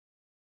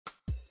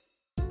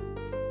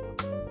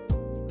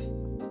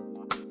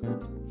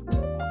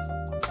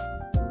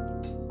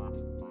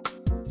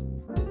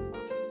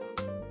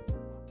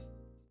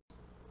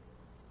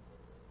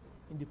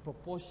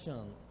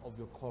proportion of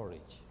your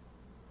courage.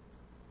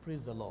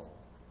 Praise the Lord.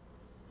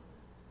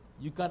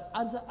 You can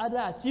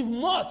either achieve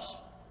much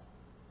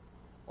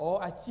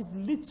or achieve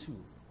little,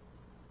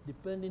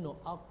 depending on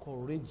how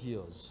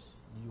courageous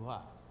you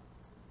are.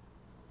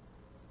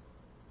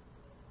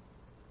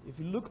 If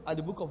you look at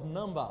the book of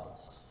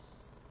Numbers,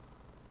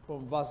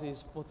 from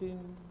verses 14,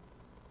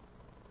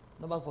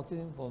 number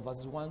 14, from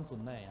verses 1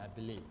 to 9, I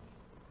believe,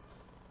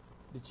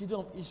 the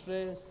children of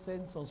Israel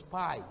sent some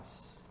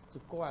spies to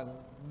go and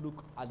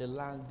look at the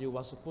land they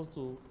were supposed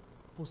to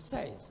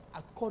possess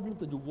according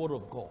to the word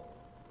of God.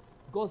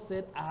 God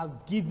said, I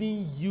have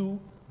given you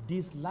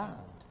this land.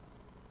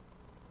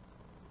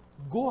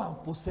 Go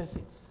and possess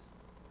it.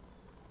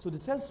 So they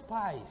sent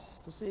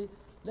spies to say,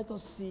 let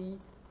us see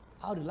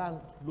how the land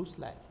looks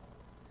like.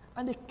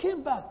 And they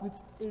came back with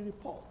a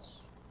report.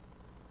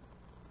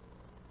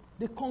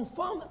 They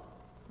confirmed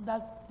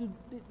that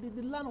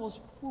the land was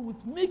full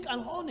with milk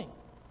and honey,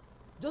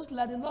 just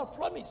like the Lord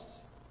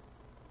promised.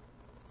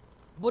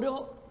 But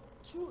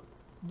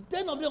the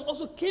 10 of them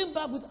also came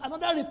back with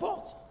another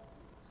report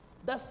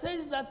that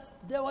says that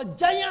there were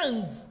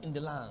giants in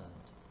the land.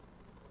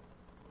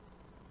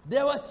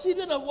 There were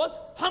children of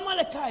what?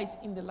 Amalekites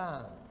in the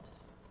land.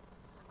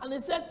 And they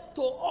said,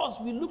 to us,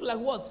 we look like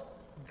what?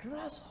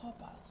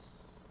 Grasshoppers.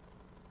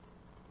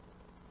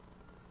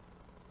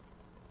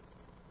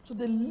 So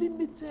they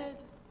limited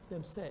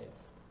themselves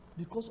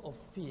because of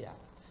fear.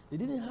 They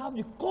didn't have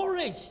the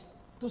courage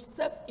to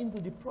step into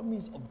the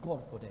promise of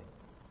God for them.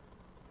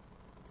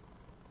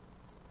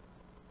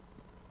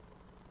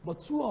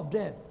 But two of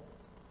them,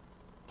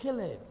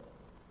 Caleb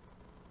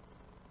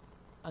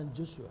and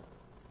Joshua,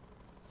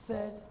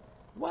 said,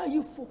 why are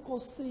you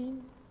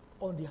focusing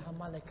on the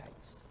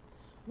Amalekites?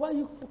 Why are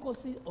you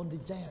focusing on the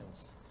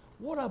giants?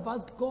 What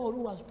about God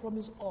who has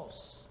promised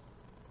us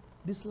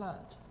this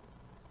land?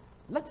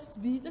 Let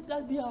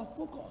that be our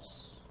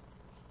focus.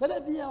 Let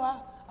that be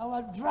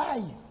our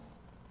drive.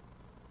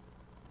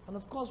 And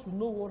of course, we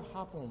know what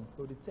happened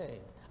to the 10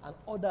 and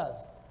others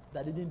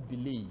that didn't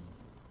believe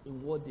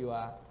in what they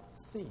were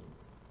saying.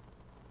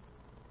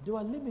 They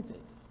were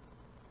limited.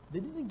 They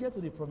didn't get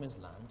to the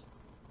promised land.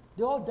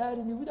 They all died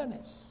in the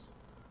wilderness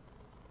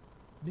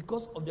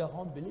because of their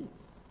unbelief.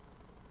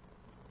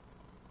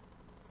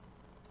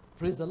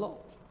 Praise the Lord.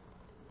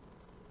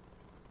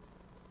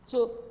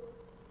 So,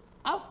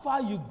 how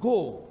far you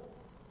go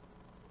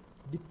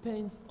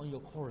depends on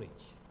your courage.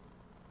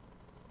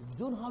 If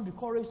you don't have the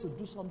courage to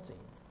do something,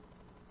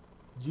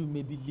 you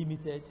may be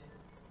limited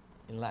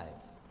in life.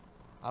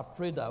 I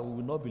pray that we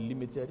will not be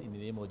limited in the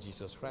name of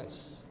Jesus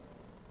Christ.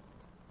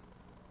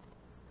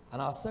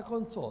 And our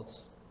second thought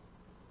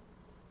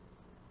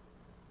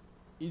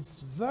is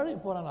very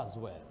important as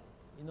well.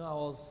 You know, I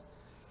was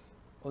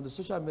on the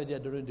social media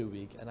during the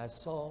week and I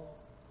saw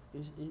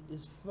a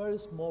very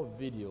small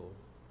video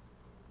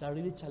that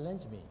really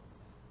challenged me.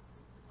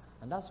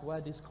 And that's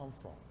where this comes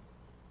from.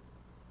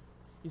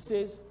 It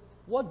says,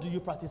 what do you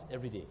practice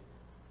every day?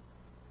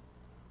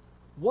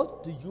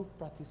 What do you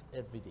practice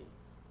every day?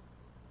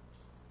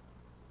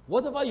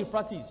 Whatever you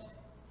practice,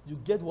 you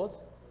get what?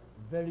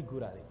 Very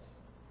good at it.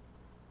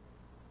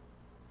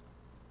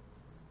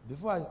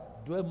 Before I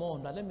dwell more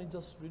on that, let me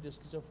just read the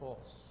scripture for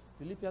us.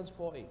 Philippians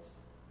 4:8.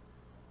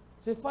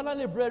 Say,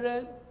 finally,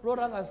 brethren,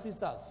 brothers and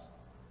sisters,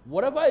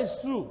 whatever is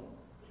true,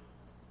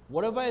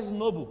 whatever is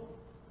noble,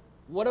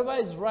 whatever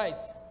is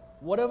right,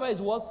 whatever is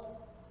what?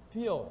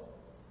 Pure,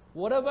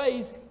 whatever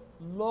is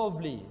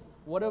lovely,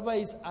 whatever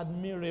is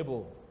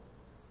admirable,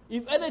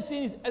 if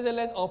anything is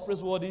excellent or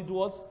praiseworthy, do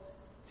what?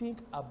 Think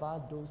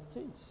about those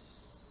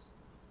things.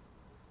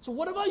 So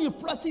whatever you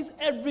practice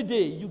every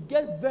day, you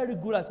get very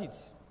good at it.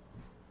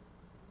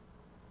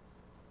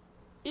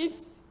 If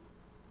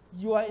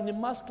you are in a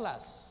math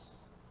class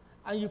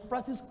and you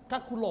practice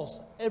calculus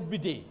every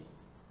day,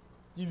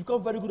 you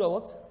become very good at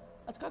what?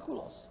 At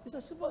calculus. It's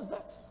as simple as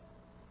that.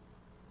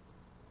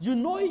 You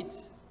know it.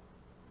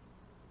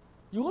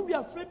 You won't be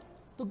afraid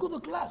to go to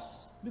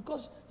class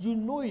because you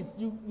know it.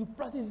 You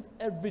practice it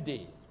every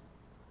day.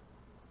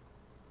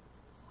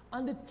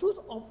 And the truth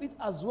of it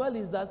as well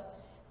is that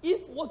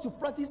if what you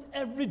practice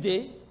every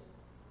day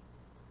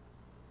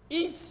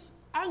is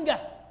anger,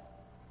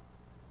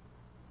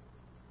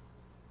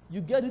 you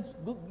get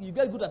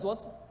good at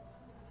what?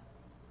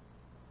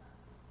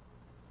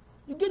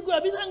 You get good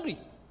at being angry.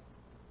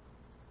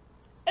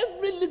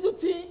 Every little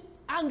thing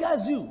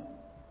angers you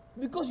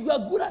because you are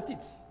good at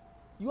it.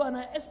 You are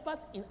an expert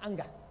in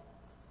anger.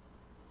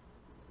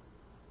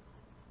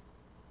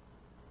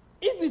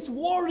 If it's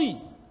worry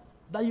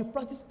that you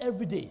practice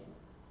every day,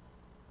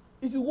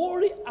 if you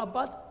worry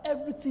about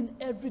everything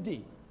every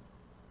day,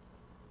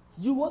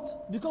 you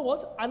what? Become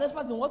what? An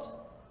expert in what?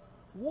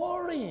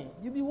 Worrying.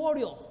 You be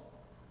warrior.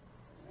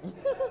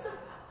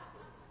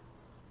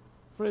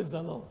 Praise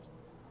the Lord.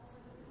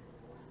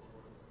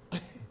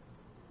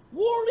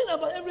 Worrying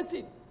about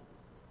everything.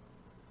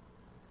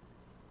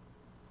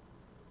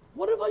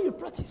 Whatever you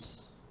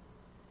practice.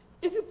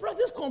 If you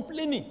practice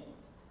complaining,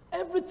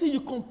 everything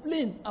you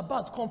complain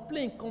about,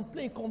 complain.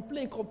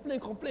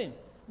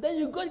 then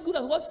you got good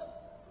at what?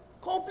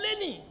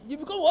 Complaining. You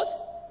become what?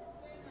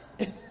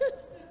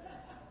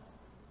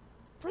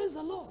 Praise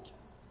the Lord.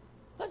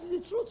 That is the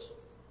truth.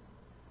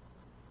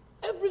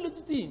 Every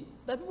little thing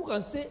that people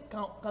can say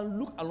can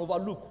look and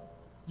overlook,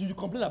 you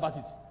complain about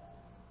it.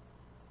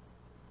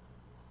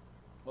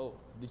 Oh,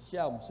 the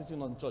chair I'm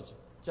sitting on church,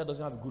 chair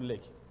doesn't have a good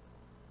leg.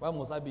 Why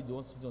must I be the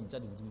one sitting on the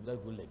chair with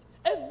that good leg?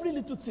 Every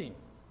little thing.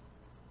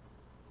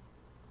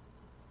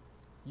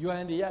 You are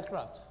in the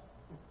aircraft,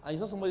 and you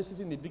saw somebody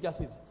sitting in the bigger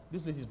seat.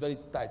 This place is very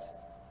tight.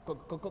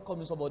 Call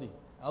me somebody.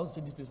 I want to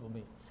change this place for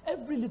me.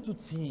 Every little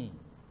thing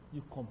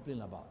you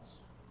complain about.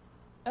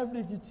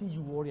 Every little thing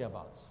you worry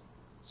about.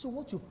 So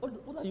what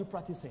are you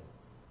practicing?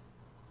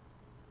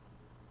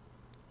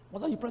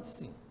 What are you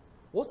practicing?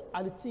 What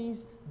are the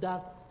things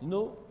that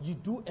you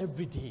do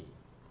every day?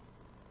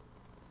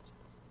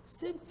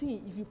 Same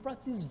thing if you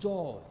practice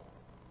joy.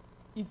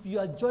 If you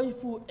are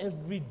joyful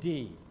every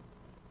day,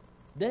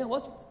 then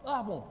what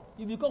happens?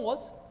 You become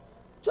what?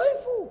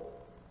 Joyful.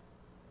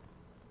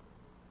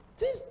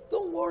 Things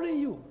don't worry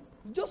you.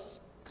 You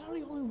just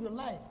carry on with your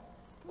life.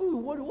 People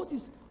will worry,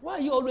 why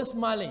are you always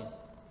smiling?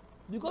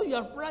 Because you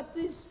have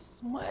practiced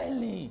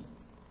smiling.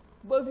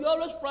 But if you're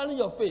always frowning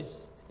your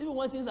face, even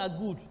when things are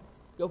good,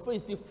 your face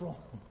is still frown.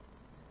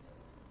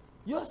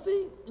 You are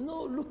still,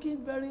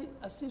 looking very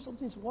as if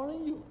something is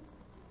worrying you.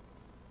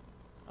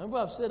 And people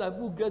have said that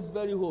people get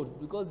very old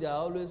because they are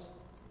always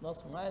not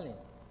smiling.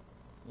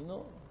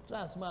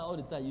 Try and smile all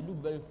the time. You look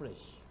very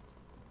fresh.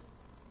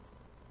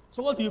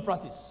 So what do you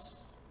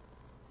practice?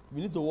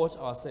 We need to watch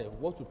ourselves.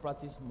 What we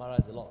practice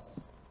matters a lot.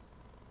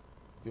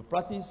 If you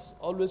practice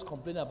always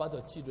complaining about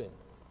your children,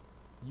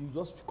 you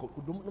just,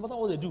 no matter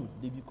what they do,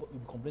 you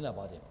complain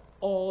about them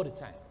all the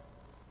time.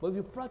 But if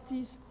you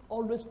practice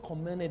always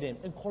commending them,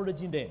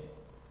 encouraging them,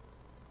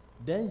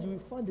 then you will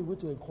find a way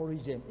to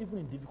encourage them, even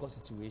in difficult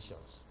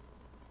situations.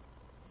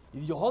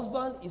 If your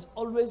husband is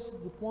always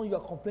the one you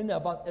are complaining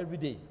about every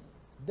day,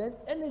 then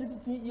any little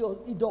thing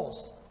he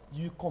does,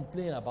 you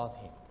complain about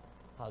him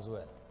as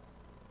well.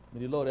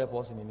 May the Lord help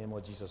us in the name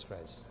of Jesus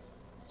Christ.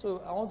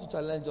 So I want to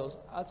challenge us,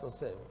 ask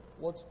yourself,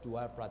 what do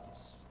I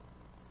practice?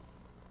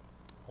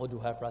 What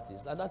do I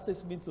practice? And that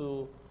takes me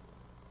to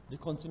the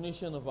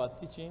continuation of our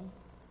teaching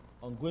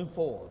on going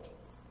forward.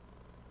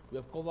 We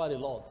have covered a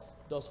lot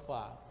thus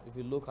far. If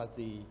you look at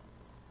the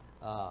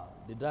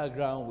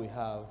diagram we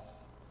have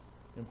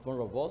in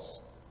front of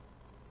us,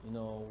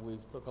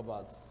 we've talked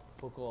about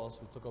focus,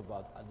 we talk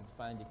about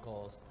identifying the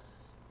cause,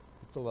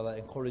 we talk about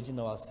encouraging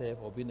ourselves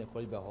or being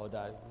encouraged by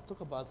others, we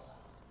talk about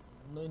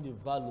knowing the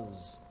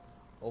values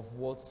of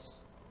what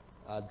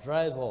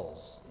drive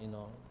us, we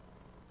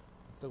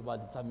talk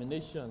about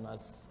determination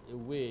as a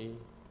way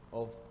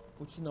of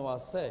pushing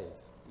ourselves,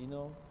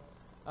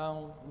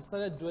 we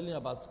started dwelling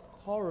about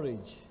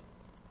courage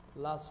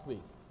last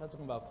week. We started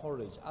talking about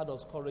courage. How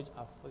does courage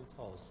affect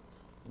us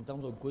in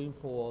terms of going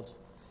forward,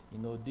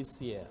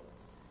 this year?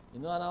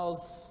 And I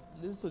was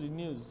listening to the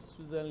news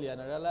recently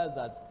and I realized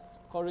that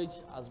courage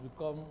has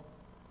become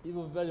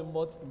even very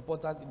much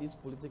important in this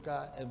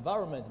political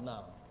environment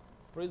now.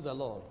 Praise the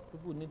Lord.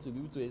 People need to be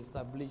able to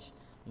establish,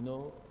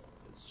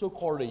 show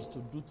courage to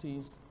do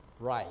things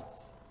right.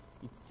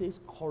 It takes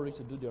courage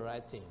to do the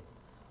right thing.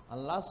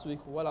 And last week,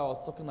 while I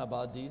was talking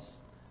about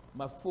this,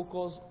 my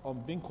focus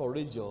on being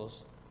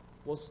courageous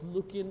was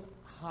looking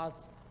at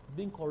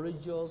being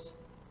courageous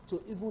to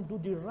even do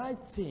the right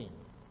thing.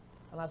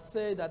 And I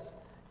said that,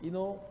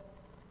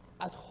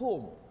 at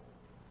home,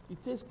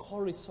 it takes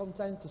courage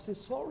sometimes to say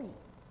sorry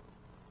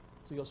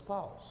to your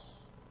spouse,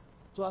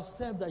 to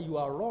accept that you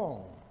are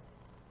wrong,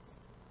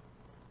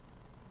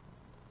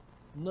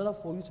 in order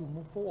for you to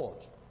move forward.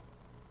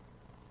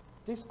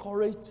 It takes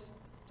courage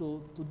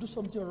to do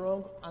something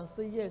wrong and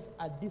say, yes,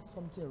 I did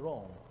something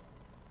wrong.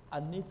 I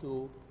need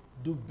to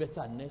do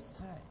better next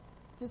time.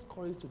 It takes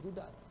courage to do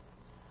that.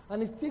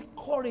 And it takes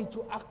courage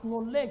to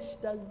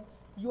acknowledge that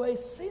you are a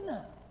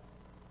sinner.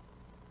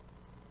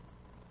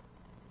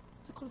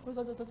 It takes courage for you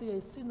that you are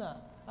a sinner.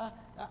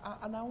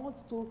 And I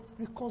want to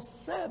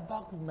reconcile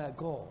back with my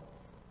God.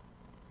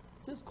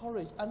 It takes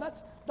courage. And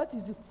that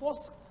is the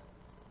first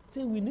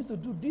thing we need to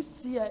do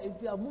this year if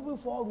we are moving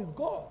forward with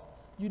God.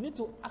 You need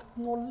to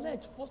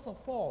acknowledge, first of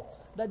all,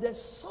 that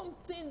there's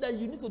something that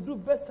you need to do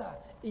better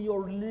in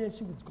your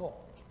relationship with God.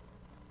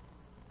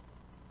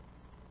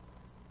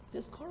 It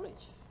takes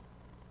courage.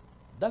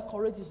 That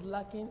courage is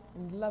lacking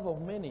in the life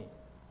of many.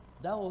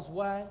 That was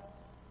why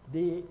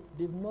they've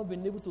not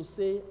been able to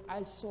say,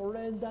 I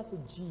surrender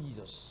to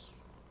Jesus.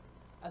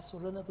 I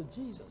surrender to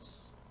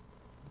Jesus.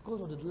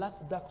 Because of the lack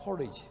of that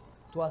courage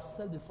to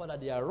accept the fact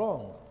that they are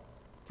wrong.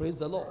 Praise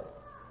the Lord.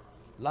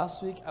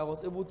 Last week, I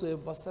was able to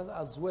emphasize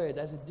as well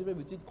there's a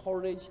difference between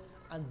courage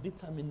and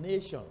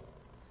determination.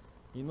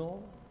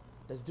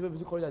 There's a difference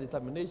between courage and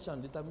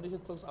determination. Determination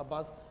talks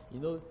about,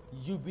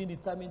 you being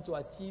determined to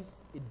achieve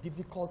a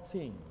difficult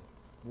thing.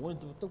 We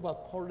want to talk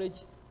about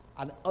courage,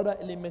 and other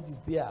element is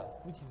there,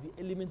 which is the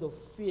element of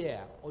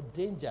fear or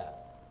danger.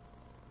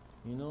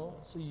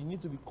 So you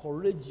need to be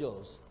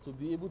courageous to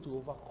be able to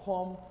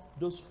overcome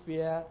those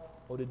fear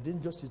or the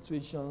dangerous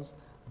situations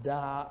that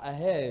are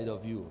ahead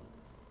of you.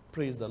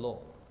 Praise the Lord.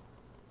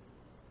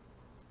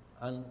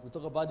 And we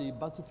talk about the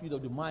battlefield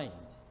of the mind.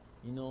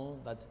 You know,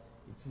 that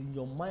it's in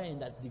your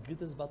mind that the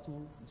greatest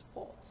battle is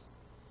fought.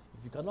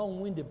 If you cannot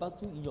win the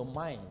battle in your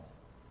mind,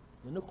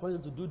 you're not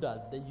qualified to do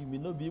that, then you may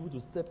not be able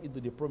to step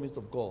into the promise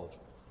of God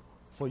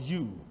for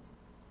you.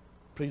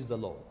 Praise the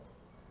Lord.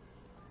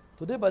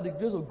 Today, by the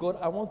grace of God,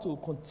 I want to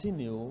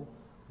continue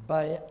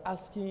by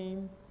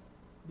asking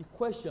the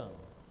question,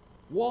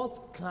 what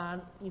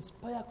can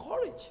inspire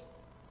courage?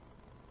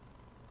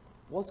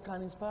 What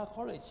can inspire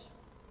courage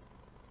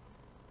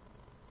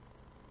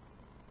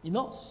in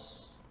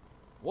us?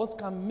 What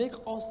can make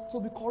us to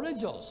be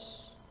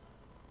courageous?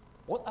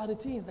 What are the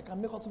things that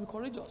can make us to be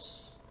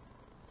courageous?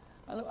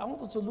 And I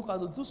want us to look at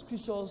the two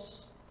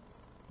scriptures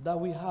that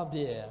we have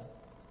there.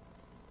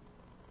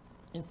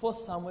 In 1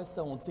 Samuel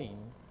 17,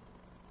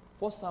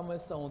 1 Samuel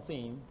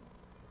 17,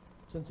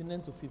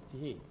 29 to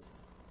 58.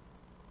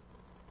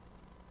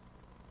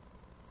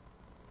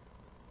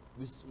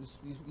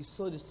 We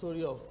saw the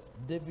story of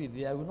David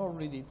there. I will not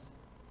read it.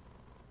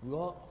 We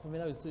are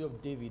familiar with the story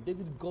of David.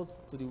 David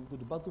got to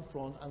the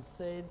battlefront and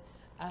said,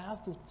 I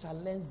have to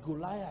challenge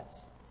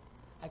Goliath.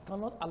 I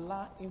cannot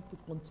allow him to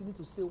continue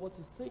to say what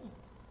he's saying.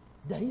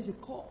 There is a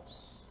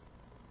cause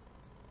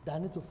that I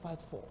need to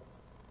fight for.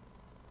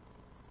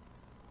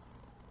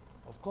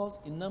 Of course,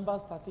 in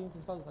Numbers 13,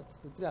 25,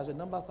 33, as well,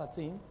 Numbers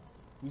 13,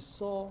 we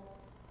saw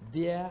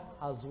there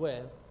as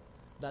well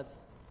that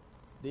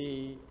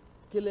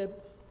Caleb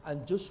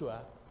and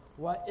Joshua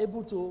were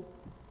able to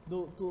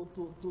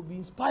be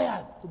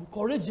inspired, to be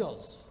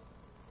courageous,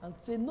 and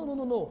say,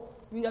 no.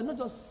 We are not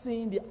just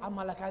seeing the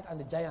Amalekites and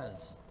the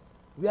giants.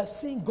 We are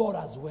seeing God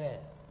as well.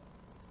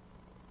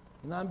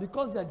 And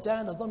because they are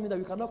giants does not mean that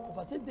we cannot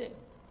overtake them.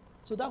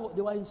 So that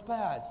they were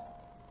inspired.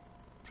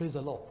 Praise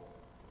the Lord.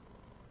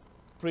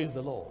 Praise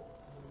the Lord.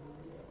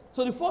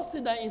 So the first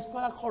thing that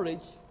inspires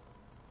courage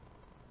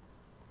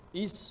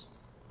is,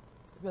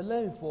 we are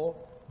learning for,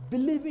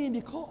 believing in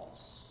the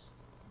cause.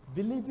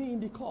 Believing in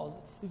the cause.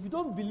 If you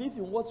don't believe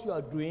in what you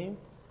are doing,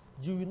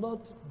 you will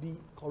not be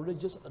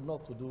courageous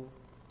enough to do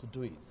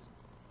it.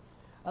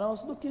 And I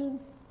was looking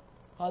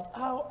at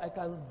how I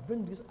can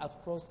bring this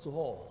across to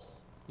us,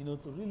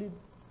 to really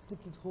take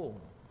it home.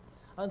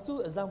 And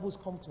two examples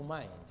come to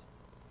mind.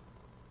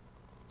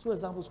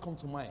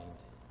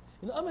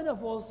 How many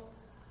of us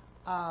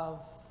have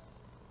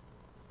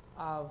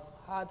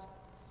had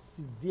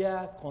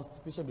severe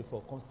constipation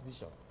before?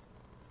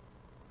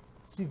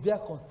 Severe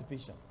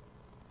constipation.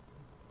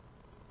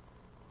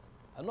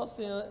 I'm not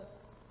saying,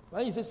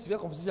 when you say severe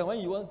constipation,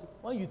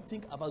 when you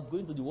think about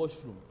going to the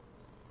washroom,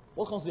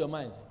 what comes to your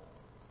mind?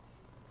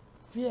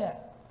 Fear.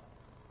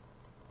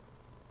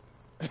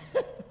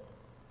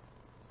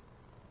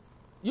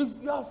 You're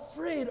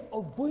afraid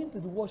of going to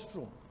the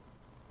washroom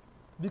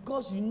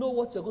because you know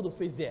what you're going to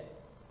face there.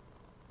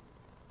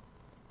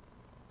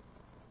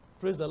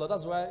 Praise the Lord.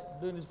 That's why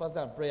during this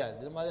fasting and prayer,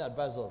 they normally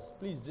advise us,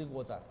 please drink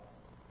water.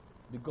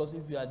 Because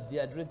if you are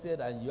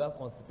dehydrated and you have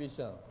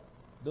constipation,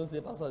 don't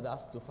say, Pastor,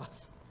 asked you to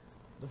fast.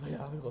 That's why you're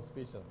having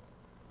constipation.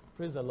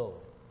 Praise the Lord.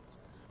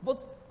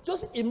 But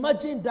just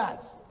imagine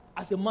that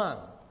as a man.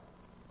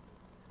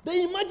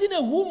 Then imagine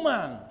a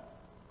woman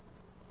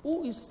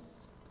who is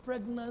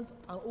pregnant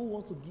and who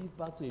wants to give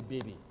birth to a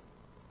baby.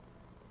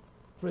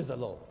 Praise the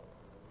Lord.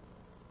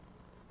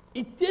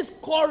 It takes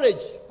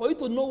courage for you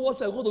to know what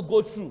you're going to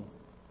go through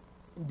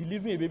in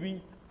delivering a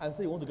baby and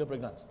say you want to get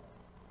pregnant.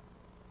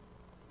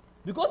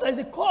 Because there is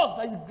a cause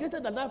that is greater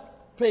than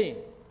that pain.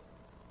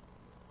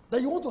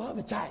 That you want to have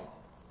a child.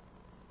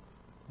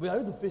 We are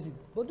ready to face it.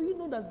 But do you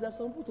know that there are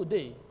some people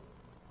today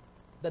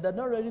that are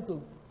not ready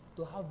to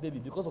have baby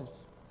because of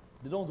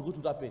they don't want to go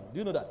through that pain? Do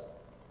you know that?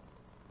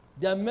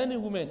 There are many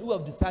women who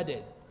have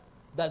decided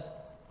that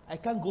I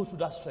can't go through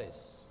that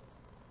stress.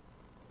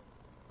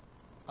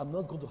 I'm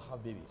not going to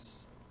have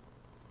babies.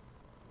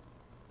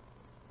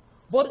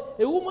 But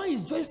a woman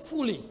is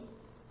joyfully,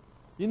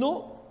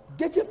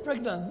 getting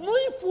pregnant,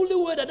 knowing fully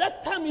well that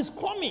that time is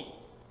coming,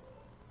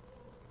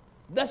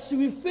 that she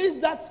will face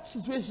that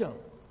situation.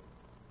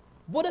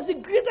 But there's a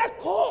greater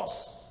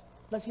cause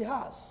that she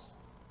has.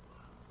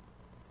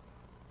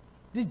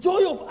 The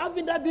joy of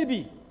having that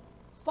baby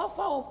far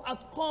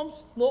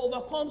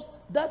overcomes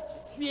that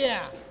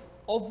fear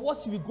of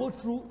what she will go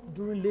through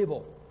during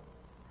labor,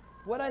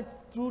 whether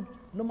through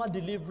normal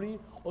delivery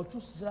or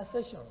through cesarean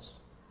sections.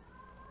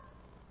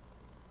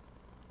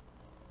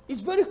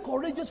 It's very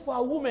courageous for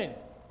a woman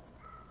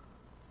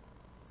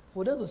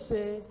for them to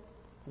say,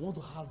 we want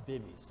to have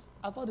babies.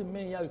 I thought the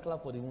men here will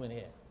clap for the women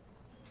here.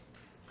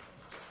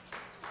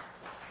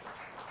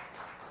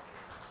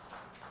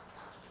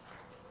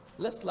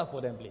 Let's clap for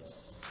them,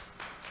 please.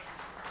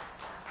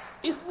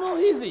 It's not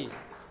easy.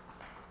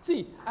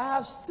 See, I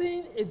have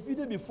seen a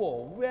video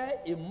before where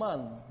a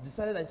man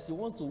decided that he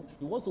wants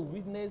to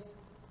witness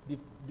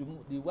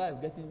the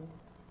wife getting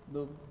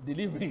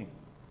delivering.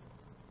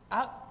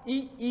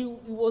 He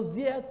was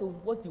there to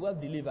watch the wife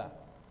deliver,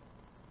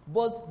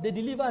 but they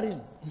delivered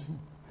him.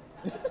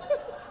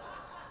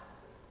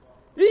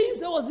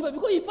 himself was different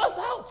because he passed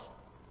out.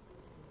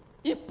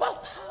 He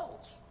passed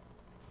out.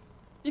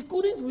 He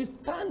couldn't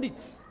withstand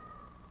it.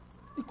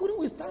 He couldn't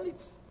withstand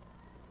it.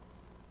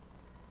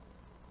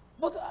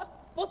 But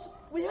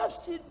we have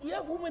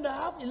women that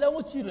have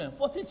 11 children,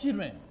 14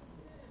 children.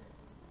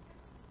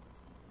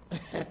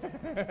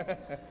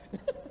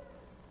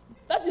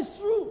 That is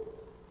true.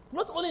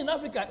 Not only in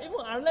Africa, even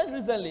I learned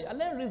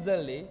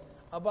recently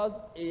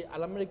about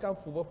an American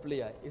football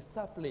player, a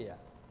star player.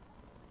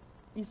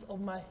 He's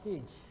of my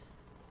age.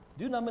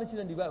 Do you know how many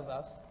children the wife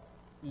has?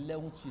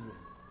 11 children.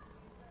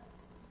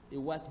 A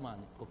white man,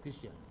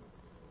 Caucasian.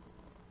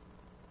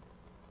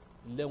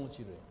 11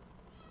 children.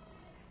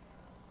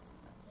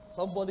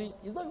 Somebody,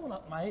 is not even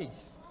at my age.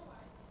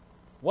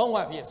 One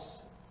wife,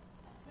 yes.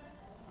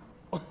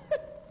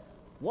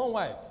 One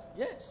wife,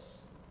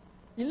 yes.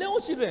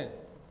 11 children.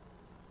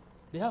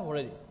 They have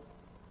already.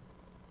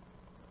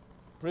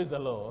 Praise the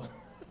Lord.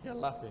 You're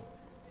laughing.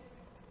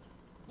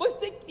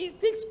 But it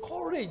takes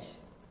courage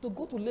to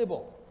go to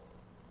labor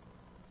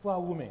for a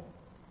woman.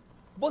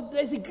 But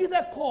there's a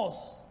greater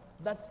cause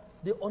that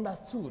they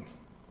understood.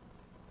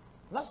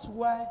 That's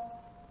why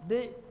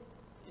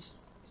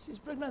she's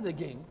pregnant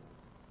again.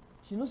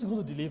 She knows she's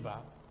going to deliver.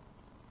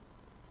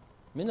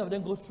 Many of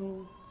them go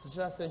through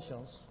cesarean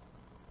sections,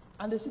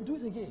 and they still do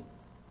it again.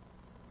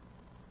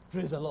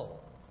 Praise the Lord.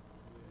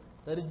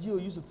 That the Geo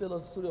used to tell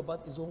us a story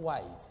about his own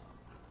wife.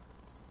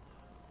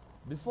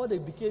 Before they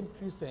became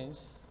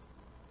Christians,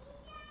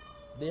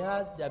 they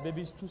had their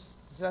babies through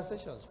cesarean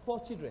sections,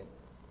 4 children.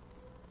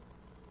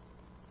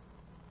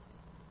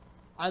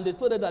 And they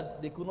told them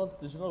that they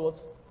should not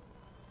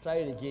try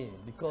it again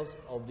because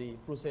of the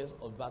process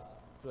of birth.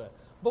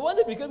 But when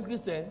they became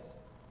Christians,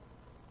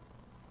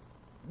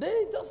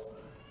 they just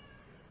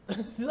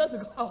decided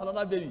to have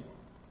another baby.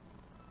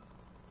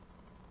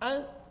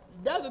 And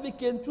that baby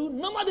came through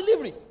normal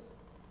delivery.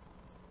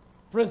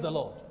 Praise the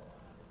Lord.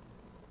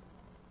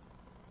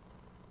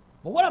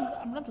 But what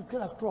I'm trying to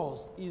get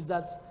across is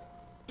that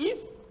if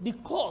the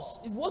cause,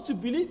 if you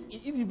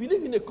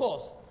believe in the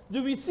cause,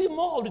 you will see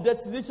more of the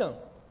destination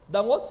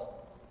than what?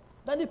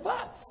 Than the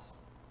paths.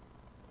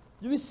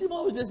 You will see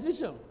more of the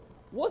destination.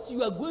 Where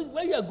you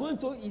are going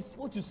to is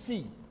what you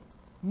see,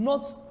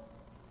 not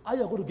how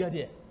you are going to get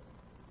there.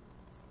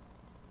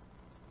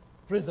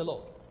 Praise the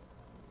Lord.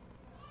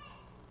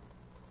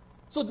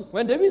 So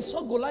when David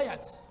saw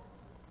Goliath,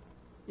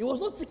 he was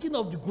not thinking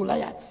of the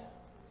Goliath.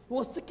 He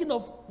was thinking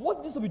of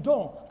what needs to be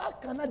done. How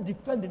can I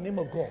defend the name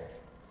of God?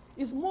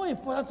 It's more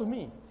important to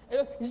me.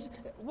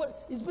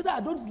 It's better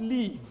I don't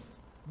leave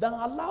than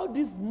allow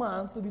this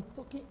man to be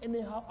talking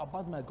anyhow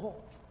about my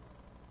God.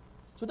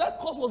 So that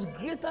cause was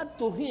greater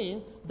to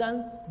him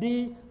than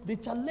the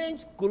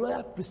challenge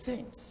Goliath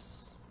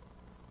presents.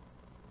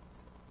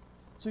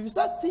 So if you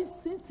start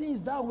seeing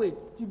things that way,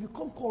 you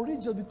become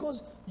courageous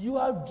because you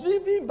are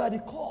driven by the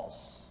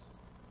cause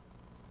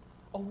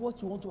of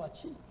what you want to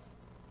achieve.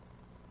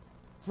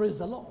 Praise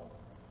the Lord.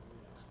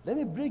 Let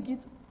me bring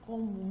it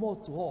home more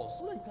to us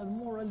so that it can be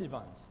more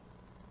relevant.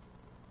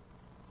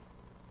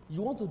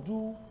 You want to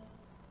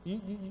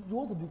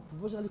be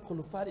professionally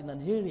qualified in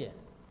an area,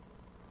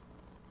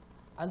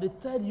 and they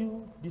tell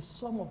you the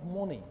sum of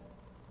money,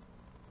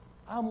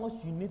 how much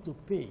you need to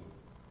pay,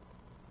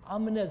 how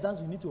many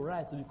exams you need to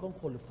write to become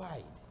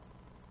qualified.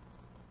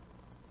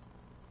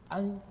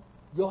 And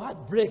your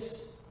heart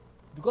breaks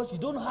because you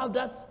don't have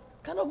that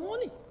kind of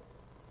money.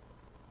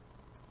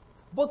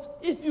 But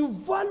if you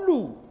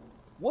value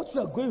what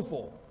you are going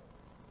for,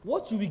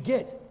 what you will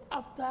get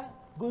after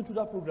going through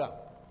that program,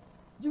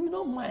 you will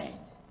not mind.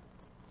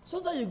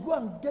 Sometimes you go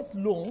and get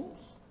loans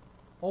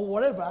or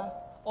whatever,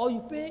 or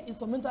you pay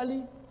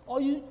instrumentally,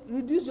 or you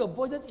reduce your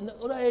budget in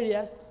other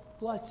areas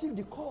to achieve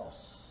the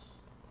cause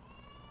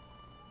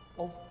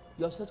of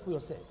yourself for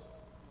yourself.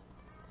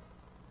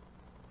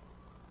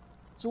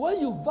 So when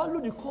you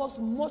value the cause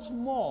much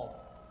more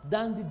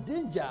than the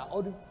danger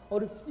or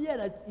the fear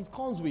that it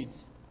comes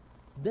with,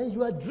 then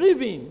you are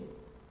driven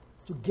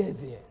to get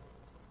there.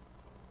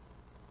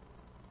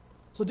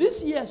 So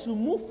this year, as you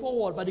move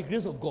forward by the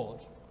grace of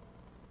God,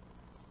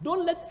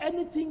 don't let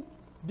anything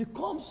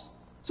become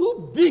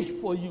too big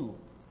for you.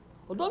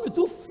 Or don't be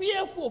too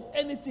fearful of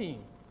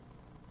anything.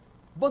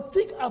 But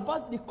think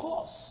about the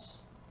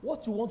cause,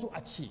 what you want to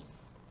achieve.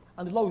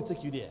 And the Lord will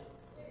take you there.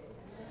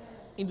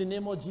 In the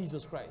name of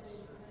Jesus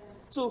Christ.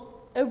 So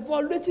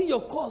evaluating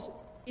your cause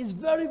is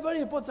very, very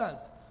important.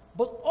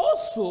 But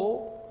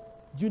also,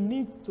 you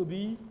need to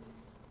be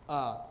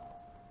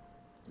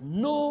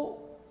know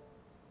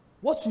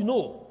what you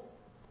know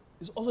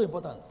is also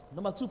important.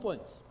 Number 2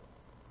 point.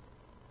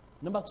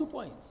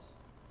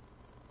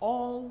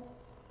 On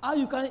how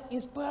you can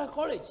inspire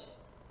courage.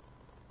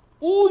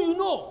 Who you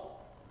know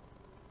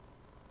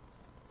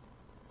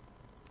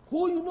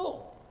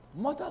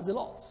matters a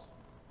lot.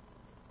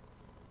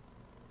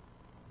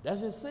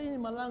 There's a saying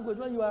in my language,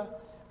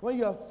 when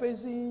you are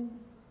facing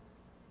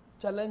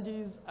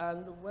challenges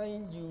and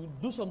when you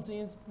do some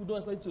things people don't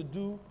expect you to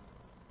do,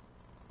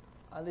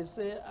 and they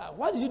say,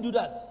 why did you do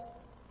that?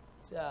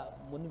 Say,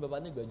 money baba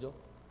ni gbejo.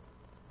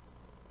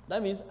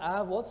 That means I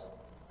have what?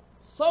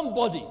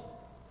 Somebody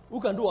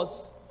who can do what?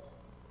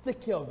 Take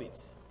care of it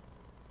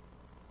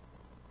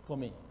for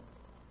me.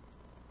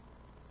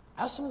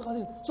 I have somebody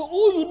who can do it. So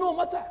who you know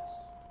matters.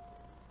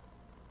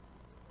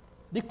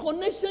 The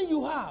connection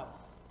you have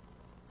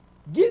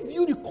gives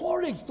you the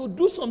courage to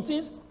do some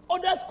things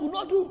others could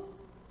not do.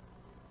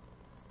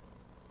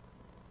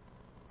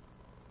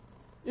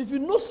 If you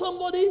know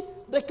somebody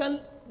that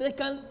can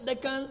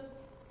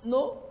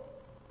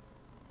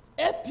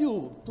help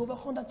you to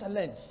overcome that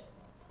challenge,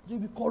 you'll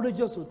be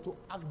courageous to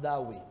act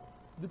that way.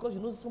 Because you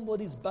know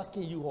somebody is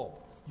backing you up.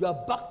 You are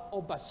backed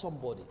up by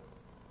somebody.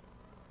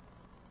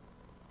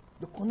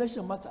 The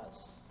connection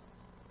matters.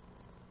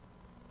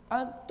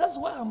 And that's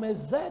why I'm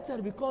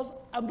excited, because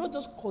I'm not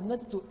just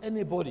connected to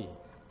anybody.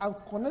 I'm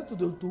connected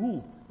to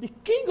who? The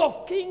King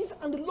of Kings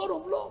and the Lord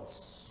of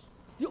Lords.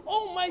 The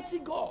Almighty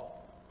God.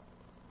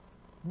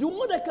 The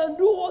one that can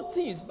do all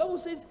things. The Bible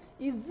says,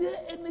 is there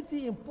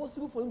anything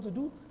impossible for him to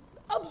do?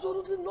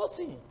 Absolutely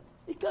nothing.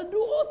 He can do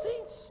all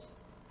things.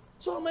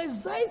 So I'm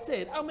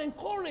excited. I'm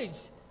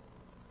encouraged.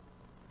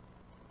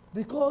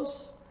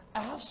 Because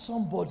I have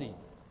somebody.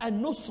 I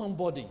know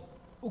somebody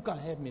who can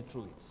help me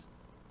through it.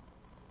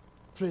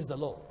 Praise the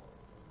Lord.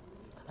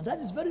 And that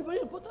is very, very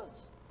important.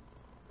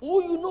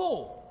 Who you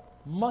know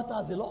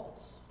matters a lot.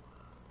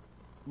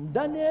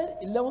 Daniel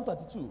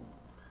 11:32.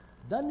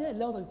 Daniel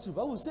 11:32.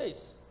 Bible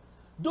says,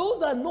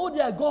 those that know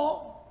their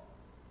God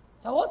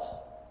shall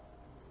what?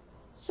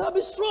 Shall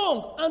be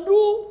strong and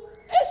do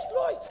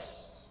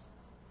exploits.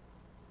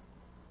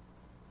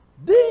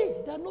 They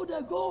that know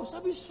their God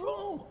shall be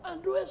strong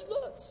and do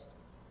exploits.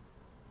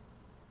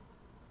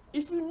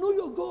 If you know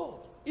your God,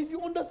 if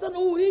you understand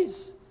who He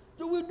is,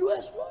 you will do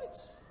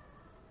exploits.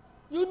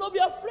 You will not be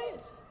afraid.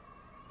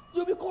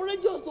 You will be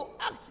courageous to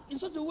act in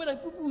such a way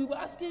that people will be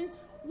asking,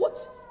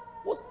 what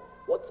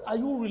are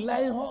you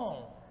relying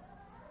on?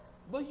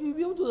 But you will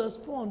be able to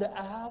respond that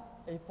I have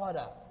a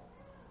Father,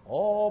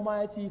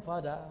 Almighty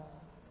Father.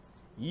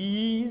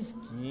 He is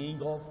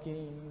King of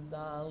Kings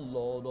and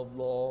Lord of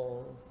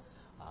Lords.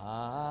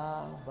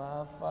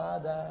 Our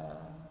Father.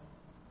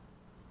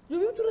 You will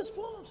be able to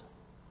respond.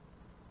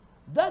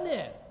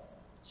 Daniel,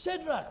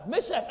 Shadrach,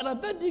 Meshach, and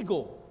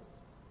Abednego,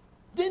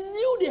 they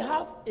knew they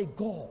have a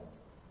God.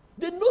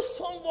 They know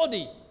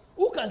somebody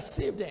who can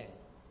save them.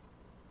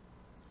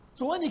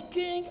 So when the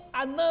king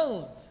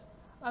announced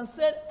and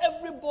said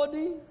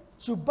everybody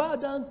should bow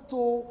down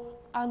to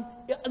an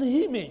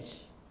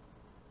image,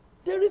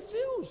 they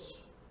refused.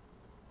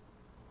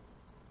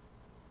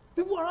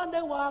 People around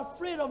them were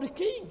afraid of the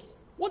king.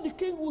 What the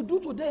king would do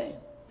to them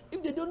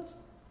if they don't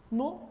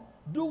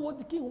do what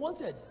the king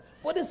wanted.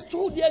 But they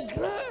stood their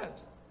ground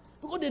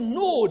because they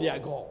know their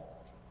God.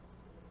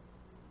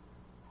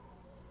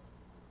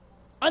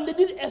 And they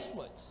did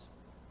exploits.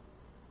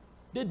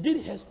 They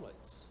did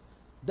exploits.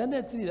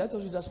 Daniel 3, I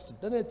told you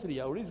that. Daniel 3,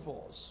 I'll read it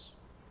for us.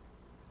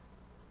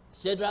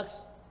 Shadrach,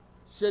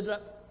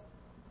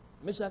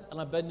 Meshach,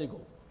 and Abednego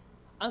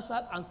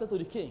answered and said to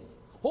the king,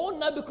 O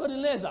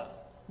Nebuchadnezzar,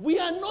 we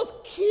are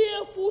not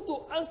careful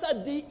to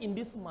answer thee in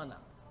this manner.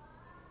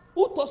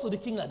 Who talks to the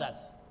king like that?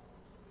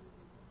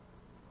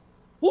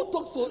 Who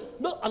talks to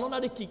not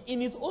another king?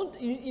 In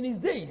his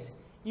days,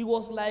 he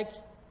was like,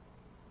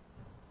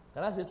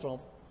 can I say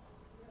Trump?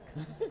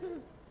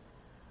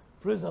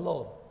 Praise the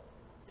Lord.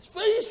 It's a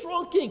very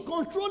strong king,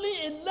 controlling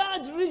a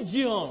large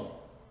region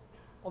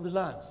of the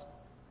land.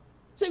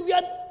 So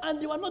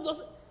and they were not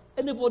just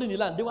anybody in the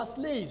land, they were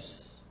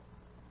slaves.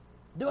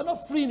 They were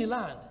not free in the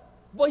land.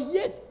 But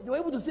yet, they were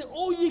able to say,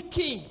 oh ye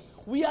king,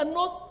 we are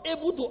not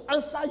able to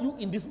answer you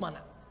in this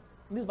manner,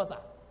 in this matter.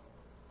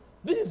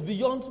 This is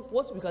beyond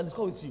what we can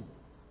discuss with you.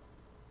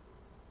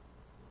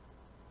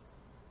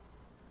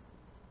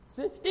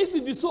 See, if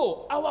it be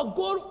so, our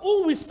God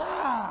whom we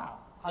serve,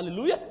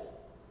 hallelujah,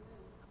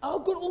 our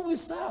God whom we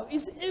serve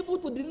is able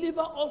to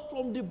deliver us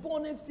from the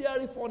burning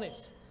fiery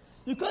furnace.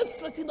 You can't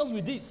threaten us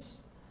with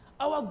this.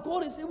 Our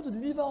God is able to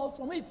deliver us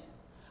from it.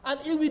 And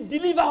He will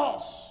deliver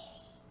us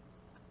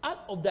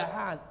out of their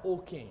hand, O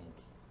king.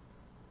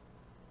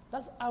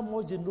 That's how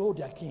much they know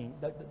their king,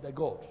 their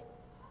God.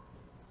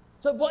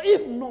 So, but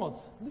if not,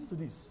 listen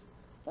to this.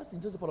 That's the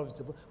interesting part of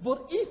it.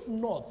 But if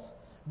not,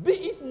 be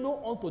it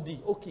known unto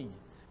thee, O king,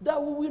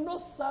 that we will not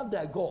serve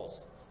their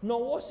gods,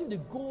 nor worship the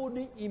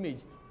golden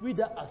image which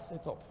thou hast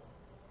set up.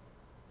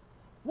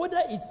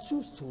 Whether he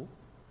choose to,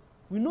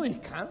 we know he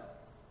can.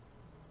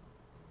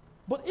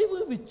 But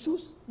even if he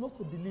choose not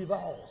to deliver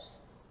us,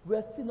 we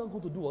are still not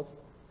going to do what?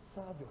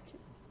 Serve your king.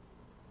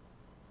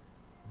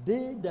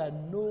 They that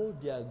know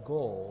their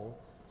God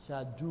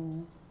shall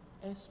do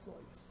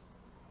exploits.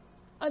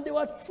 And they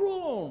were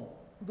thrown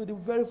into the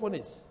very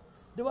furnace.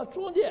 They were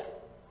thrown there.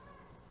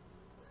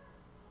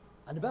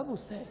 And the Bible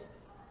said,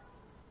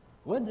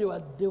 when they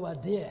were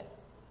there,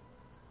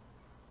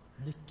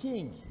 the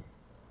king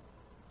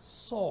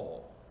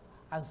saw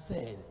and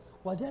said,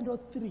 were there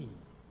not three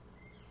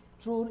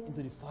thrown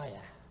into the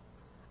fire?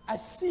 I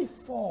see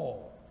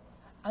four.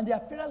 And the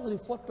appearance of the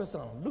fourth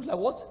person looked like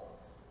what?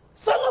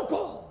 Son of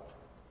God.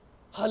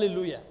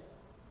 Hallelujah.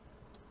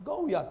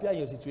 God will appear in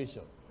your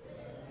situation.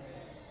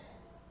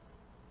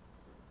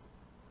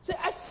 Say,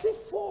 I see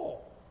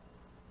four.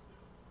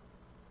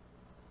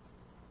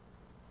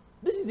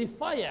 This is the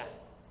fire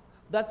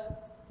that,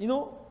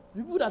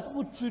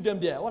 people threw them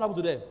there. What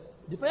happened to them?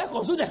 The fire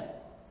consumed them.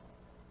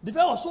 The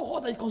fire was so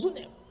hot that it consumed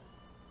them.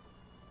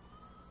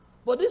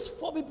 But these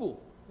four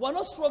people were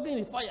not struggling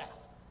in the fire.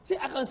 See,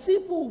 I can see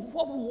four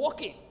people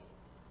walking.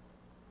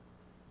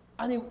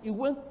 And he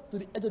went to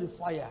the edge of the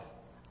fire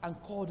and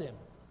called them.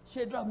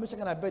 Shadrach, Meshach,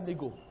 and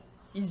Abednego,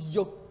 is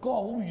your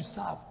God whom you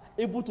serve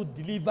able to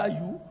deliver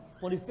you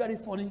from the fiery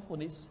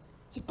furnace?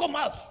 See, come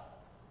out.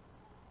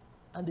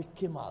 And they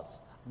came out.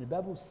 And the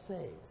Bible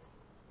said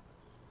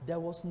there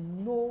was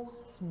no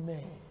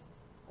smell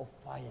of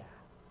fire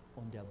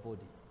on their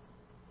body.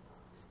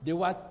 They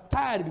were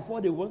tired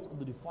before they went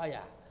into the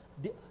fire.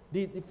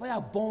 The fire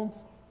burnt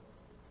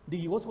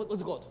what's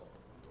it called?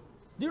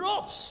 The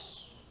ropes.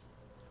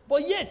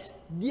 But yet,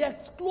 their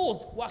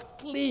clothes were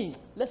clean.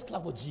 Let's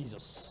clap for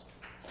Jesus.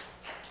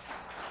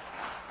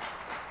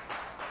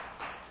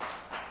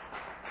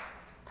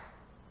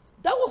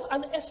 That was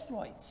an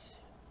exploit.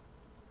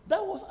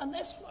 That was an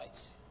exploit.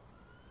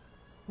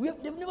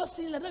 They've never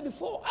seen it like that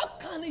before. How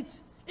can it?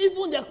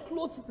 Even their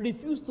clothes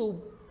refused to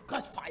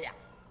catch fire.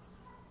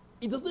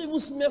 It doesn't even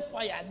smell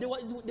fire. They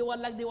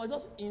were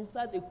just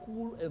inside a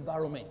cool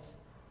environment.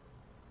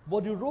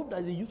 But the rope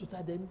that they used to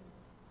tie them,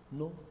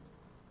 were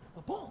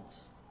burnt.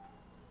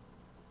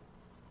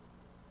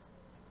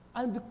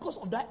 And because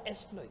of that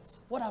exploit,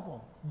 what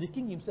happened? The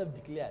king himself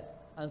declared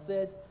and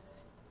said,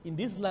 in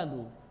this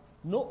land,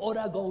 no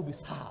other God will be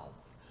served.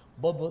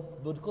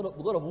 But the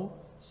God of who?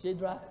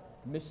 Shadrach,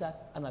 Meshach,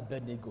 and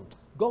Abednego.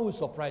 God will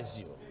surprise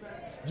you. Amen.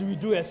 You will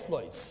do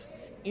exploits.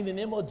 In the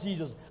name of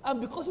Jesus.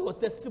 And because of your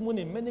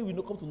testimony, many will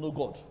not come to know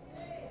God.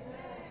 Amen.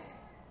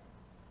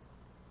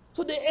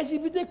 So they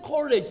exhibited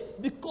courage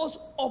because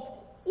of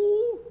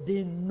who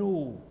they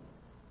know.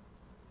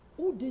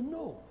 Who they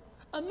know.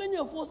 And many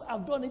of us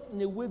have done it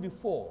in a way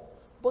before.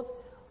 But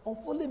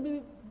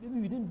unfortunately, maybe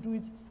we didn't do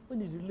it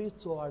when it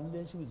relates to our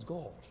relationship with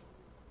God.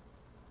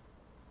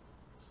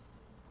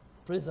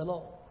 Praise the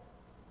Lord.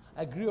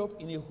 I grew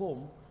up in a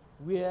home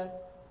where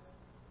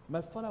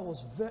my father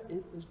was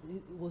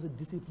a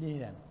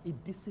disciplinarian.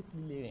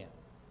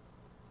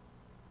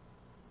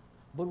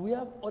 But we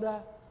have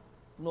other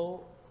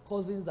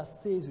cousins that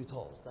stays with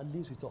us, that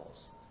lives with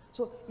us.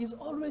 So it's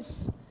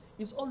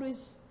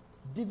always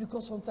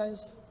difficult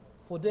sometimes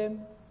for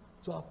them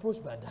to approach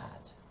my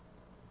dad.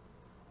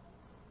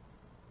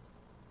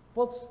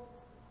 But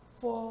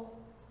for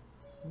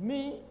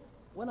me,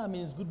 when I'm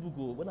in his good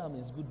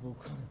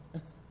book,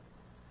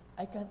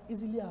 I can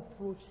easily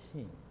approach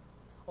him.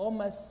 Or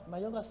my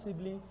younger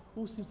sibling,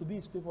 who seems to be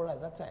his favorite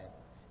at that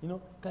time,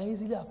 can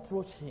easily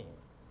approach him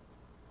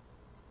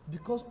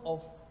because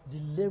of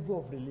the level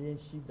of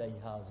relationship that he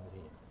has with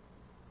him.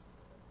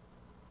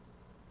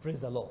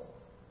 Praise the Lord.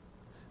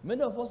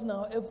 Many of us in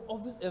our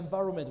office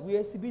environment, we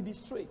exhibit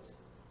this trait.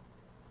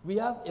 We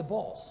have a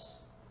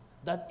boss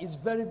that is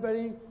very,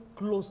 very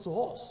close to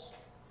us.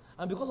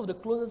 And because of the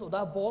closeness of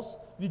that boss,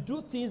 we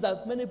do things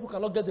that many people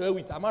cannot get away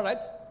with. Am I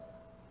right?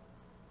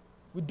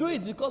 We do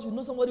it because we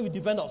know somebody will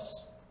defend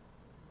us.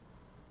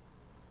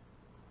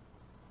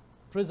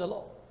 Praise the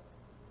Lord.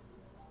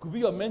 Could be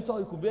your mentor,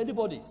 it could be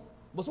anybody.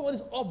 But someone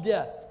is up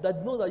there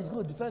that knows that he's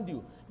going to defend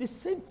you. The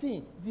same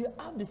thing, if you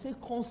have the same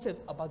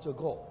concept about your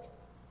God,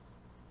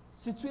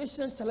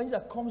 situations, challenges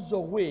that comes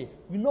your way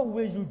will not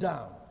weigh you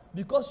down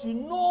because you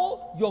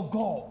know your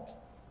God.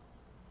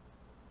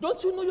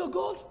 Don't you know your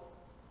God?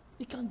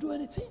 He can do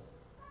anything.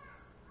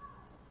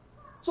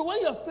 So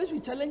when you are faced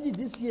with challenges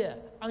this year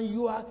and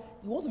you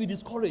want to be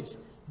discouraged,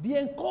 be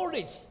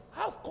encouraged.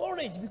 Have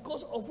courage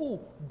because of who?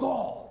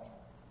 God.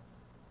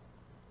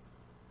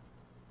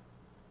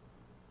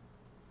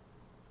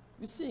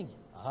 We sing,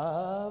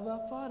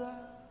 Abba Father,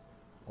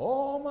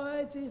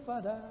 Almighty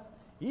Father,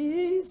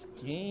 He is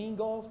King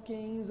of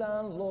kings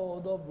and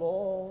Lord of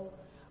lords.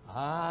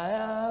 I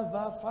have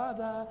a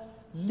Father.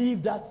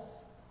 Leave that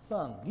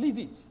song. Leave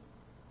it.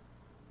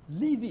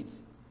 Leave it.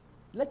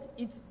 Let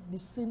it be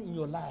seen in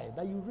your life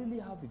that you really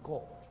have a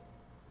God.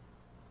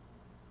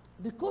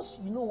 Because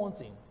you know one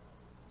thing,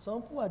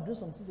 some people are doing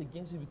some things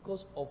against you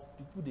because of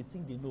people they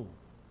think they know.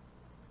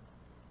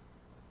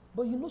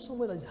 But you know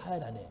somebody that is higher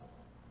than them.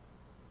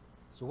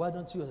 So why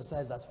don't you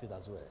exercise that faith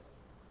as well?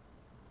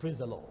 Praise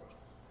the Lord.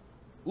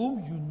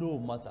 Whom you know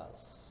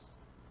matters.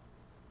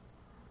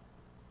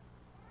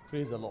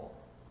 Praise the Lord.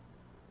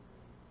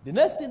 The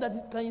next thing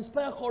that can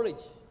inspire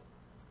courage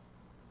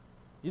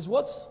is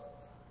what?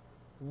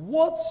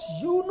 What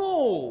you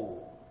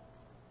know.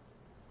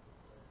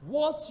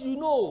 What you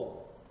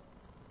know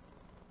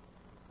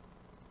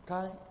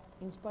can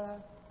inspire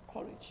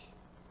courage.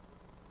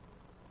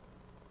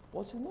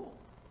 What you know.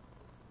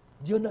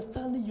 The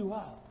understanding you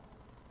have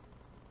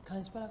can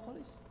inspire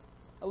courage.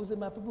 I would say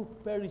my people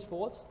perish for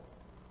what?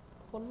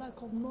 For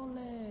lack of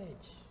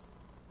knowledge.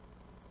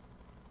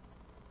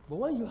 But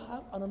when you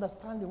have an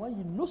understanding, when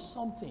you know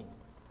something,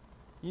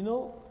 you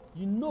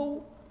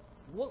know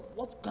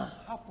what can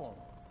happen.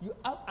 You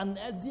have an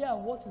idea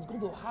of what is going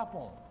to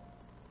happen.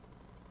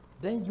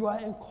 Then you are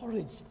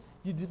encouraged.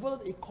 You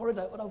develop a courage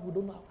that other people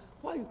don't have.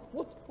 Why?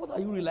 What are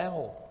you relying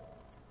on?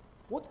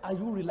 What are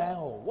you relying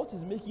on? What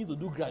is making you to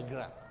do gra?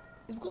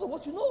 It's because of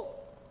what you know.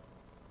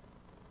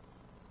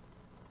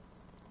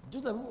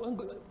 Just like when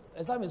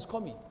exam is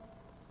coming,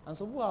 and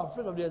some people are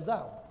afraid of the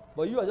exam,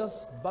 but you are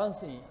just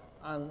bouncing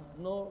and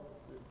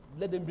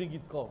let them bring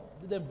it come.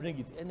 Let them bring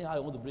it anyhow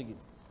you want to bring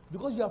it.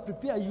 Because you are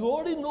prepared, you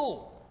already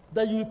know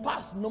that you will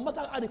pass no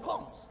matter how it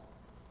comes.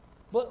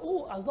 But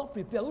who has not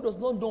prepared, who does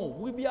not know,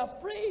 will be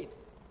afraid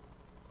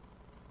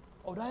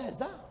of that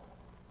exam.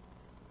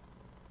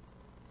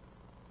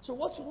 So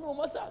what you know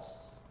matters.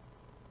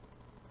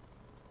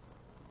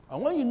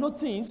 And when you know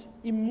things,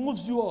 it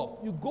moves you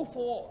up. You go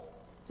forward.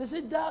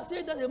 Say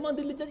that a man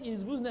diligent in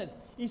his business,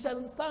 he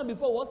shall stand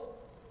before what?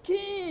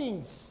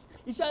 Kings.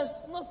 He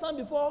shall not stand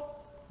before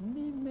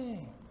men.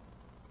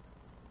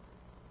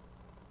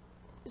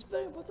 It's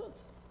very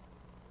important.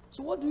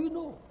 So what do you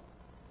know?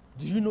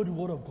 Do you know the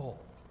word of God?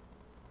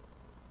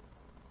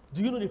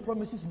 Do you know the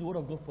promises in the word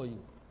of God for you?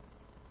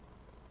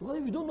 Because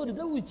if you don't know, the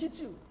devil will cheat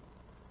you.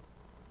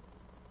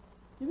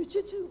 He will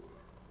cheat you.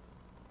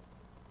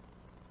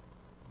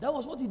 That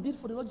was what he did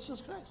for the Lord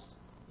Jesus Christ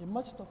in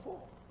Matthew 4.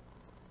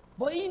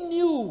 But he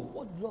knew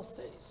what the Lord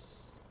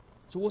says.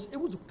 So he was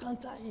able to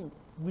counter him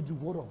with the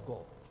word of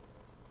God.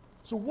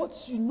 So what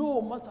you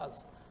know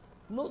matters.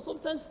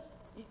 Sometimes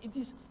it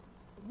is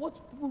what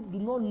people do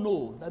not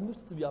know that makes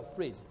you to be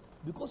afraid.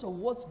 Because of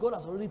what God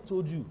has already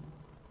told you,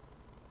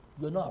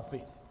 you are not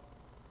afraid.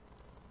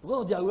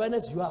 Because of the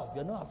awareness you have,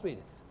 you are not afraid.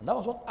 And that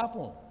was what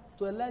happened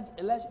to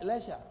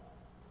Elisha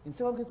in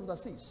 2 Kings chapter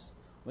 6.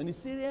 When the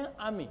Syrian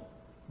army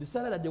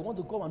decided that they want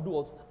to come and do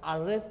what?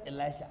 Arrest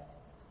Elisha.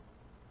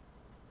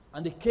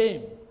 And they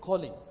came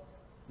calling.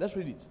 Let's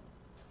read it.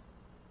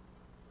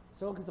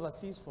 2 Kings chapter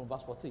 6 from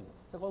verse 14.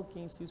 2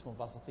 Kings 6 from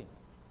verse 14.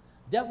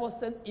 Therefore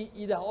sent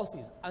he their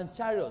horses and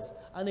chariots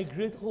and a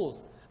great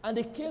host. And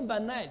they came by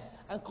night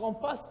and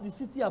compassed the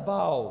city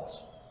about.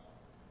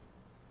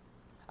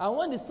 And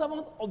when the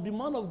servant of the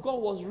man of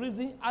God was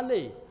risen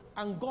early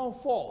and gone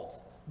forth,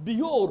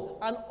 behold,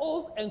 an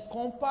host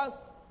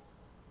encompassed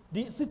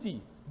the city,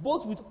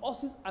 both with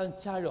horses and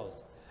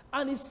chariots.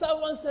 And his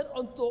servant said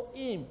unto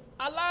him,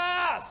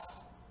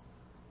 Alas!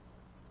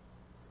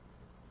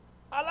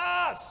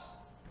 Alas!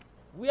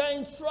 We are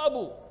in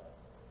trouble.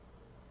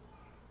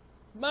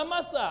 My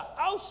master,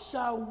 how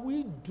shall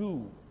we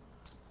do?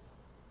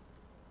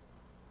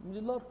 May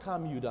the Lord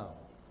calm you down.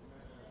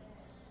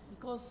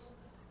 Because,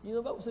 the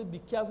Bible says, be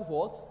careful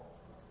for what?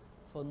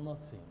 For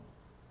nothing.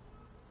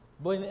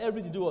 But in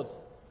everything, do what?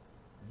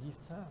 Give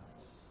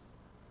thanks.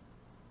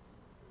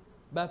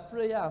 By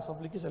prayer and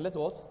supplication, let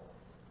what?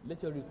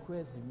 Let your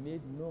request be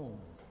made known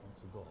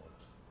unto God.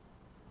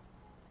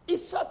 He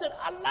shouted,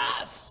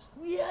 Alas,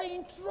 we are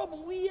in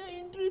trouble. We are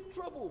in great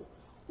trouble.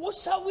 What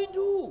shall we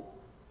do?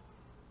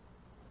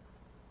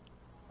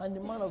 And the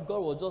man of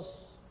God was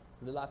just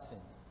relaxing.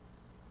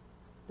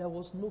 There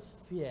was no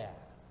fear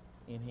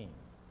in him.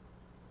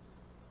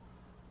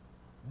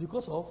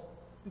 Because of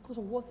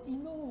what he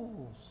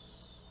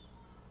knows.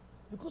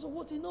 Because of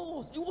what he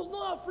knows. He was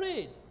not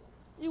afraid.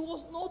 He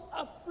was not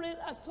afraid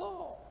at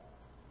all.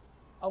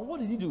 And what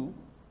did he do?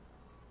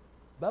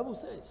 Bible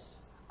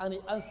says, and he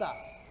answered,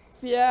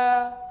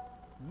 Fear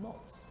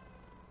not.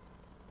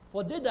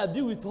 For they that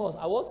be with us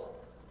are what?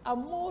 Are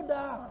more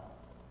than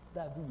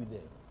that be with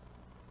them.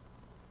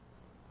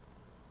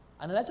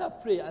 And Elisha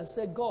prayed and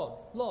said, God,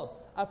 Lord,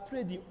 I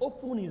pray thee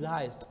open his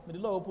eyes. May the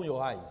Lord open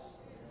your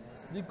eyes.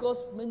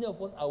 Because many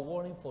of us are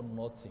worrying for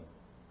nothing.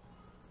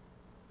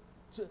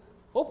 So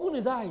open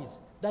his eyes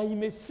that he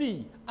may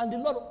see. And the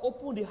Lord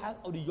opened the eyes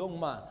of the young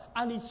man.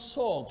 And he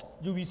saw,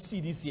 you will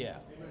see this year.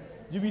 Amen.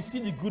 You will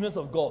see the goodness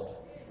of God.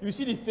 You will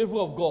see the favor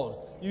of God.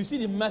 You will see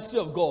the mercy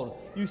of God.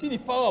 You will see the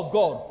power of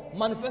God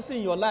manifesting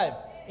in your life.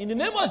 In the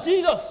name of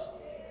Jesus.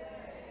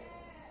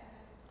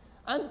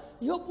 And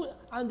he opened,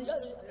 and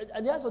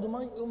the eyes of the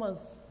woman,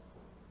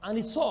 and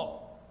he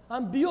saw.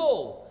 And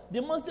behold,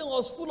 the mountain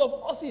was full of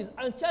horses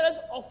and chariots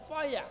of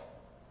fire.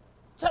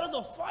 Chariots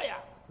of fire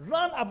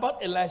ran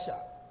about Elisha.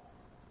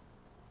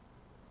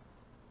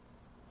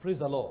 Praise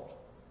the Lord.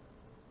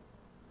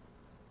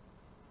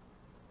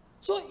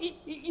 So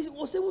he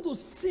was able to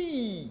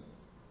see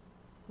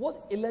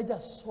what Elijah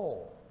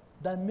saw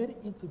that made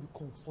him to be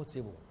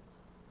comfortable,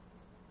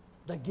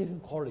 that gave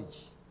him courage,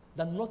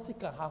 that nothing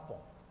can happen.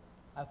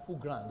 I full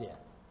ground there.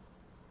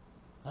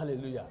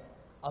 Hallelujah.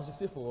 As you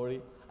say for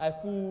worry, I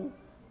full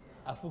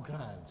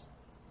ground.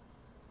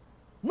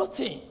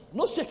 Nothing,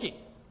 no shaking.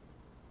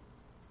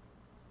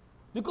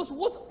 Because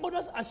what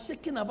others are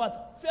shaking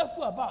about,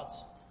 fearful about,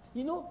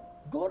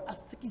 God has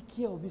taken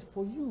care of it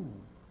for you.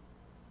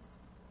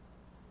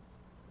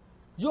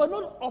 You are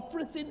not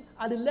operating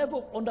at the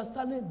level of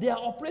understanding they are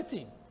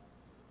operating.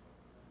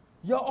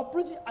 You are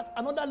operating at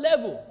another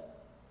level.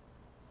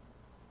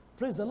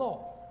 Praise the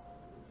Lord.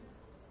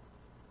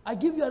 I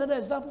give you another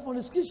example from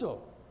the scripture.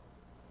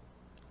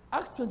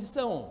 Acts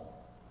 27.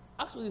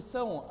 Acts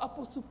 27,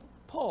 Apostle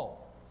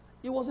Paul,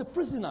 he was a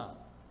prisoner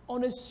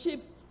on a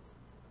ship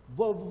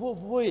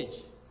voyage,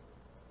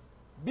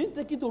 being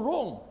taken to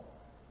Rome.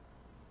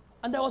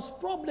 And there was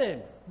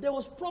problem. There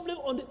was problem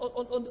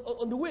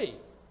on the way.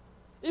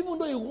 Even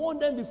though he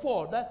warned them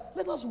before that,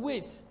 let us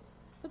wait.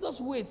 Let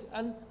us wait.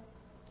 And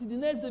till the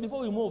next day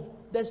before we move,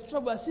 there's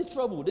trouble. I see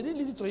trouble. They didn't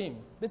listen to him.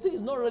 They think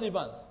it's not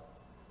relevant.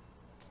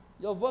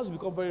 Your voice will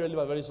become very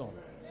relevant very soon.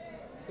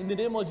 In the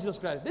name of Jesus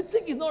Christ. They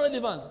think it's not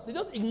relevant. They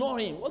just ignore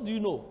him. What do you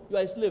know? You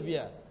are a slave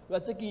here. You are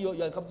taking you are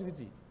in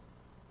captivity.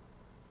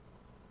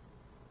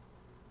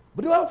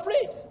 But they were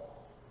afraid.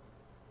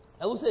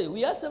 I will say,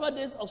 we had several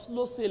days of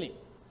slow sailing.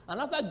 And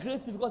after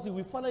great difficulty,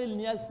 we finally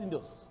neared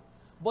Sindos.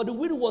 But the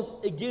wind was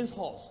against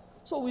us.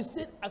 So we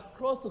sailed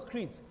across to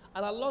Crete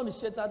and along the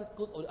sheltered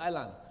coast of the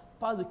island,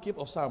 past the Cape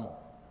of Salmon.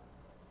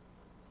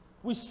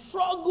 We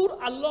struggled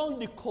along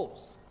the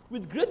coast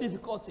with great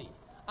difficulty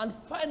and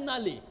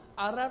finally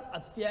arrived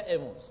at Fair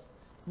Havens,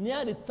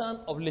 near the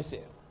town of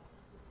Lasea.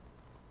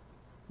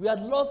 We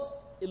had lost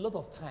a lot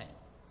of time.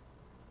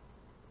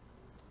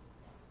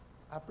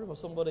 I pray for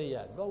somebody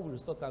here. God will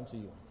restore time to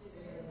you.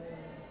 Amen.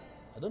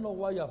 I don't know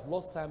why you have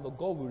lost time, but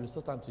God will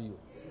restore time to you.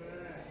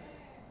 Amen.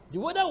 The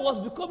weather was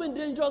becoming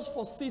dangerous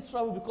for sea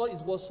travel because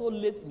it was so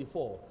late in the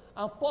fall.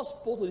 And Paul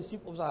spoke to the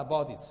ship officer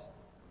about it.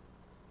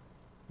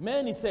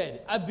 Man, he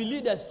said, I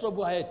believe there's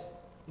trouble ahead.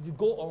 If you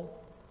go on,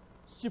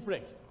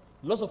 shipwreck,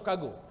 loss of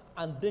cargo,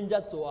 and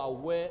danger to our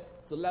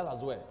life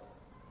as well.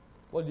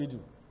 What did they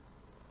do?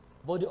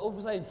 But the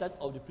officer in charge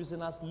of the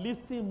prisoners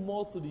listened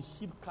more to the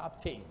ship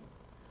captain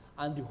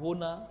and the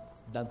owner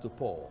than to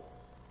Paul.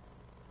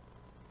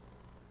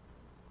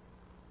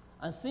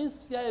 And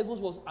since Fair Havens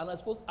was an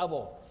exposed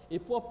harbor, a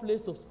poor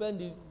place to spend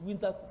the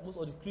winter, most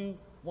of the crew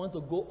wanted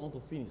to go on to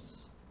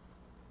Phoenix,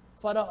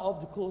 further up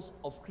the coast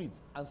of Crete,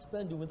 and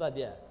spend the winter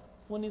there.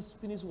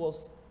 Phoenix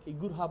was a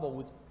good harbor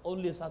with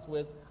only a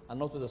southwest and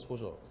northwest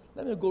exposure.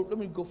 Let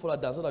me go further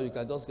down so that you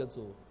can just get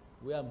to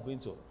where I'm going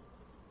to.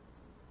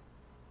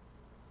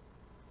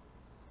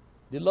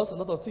 They lost a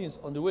lot of things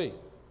on the way.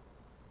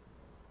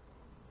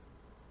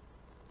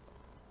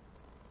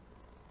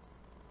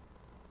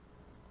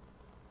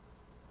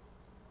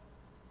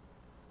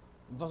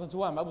 In verse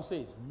 21, the Bible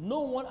says,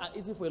 no one had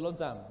eaten for a long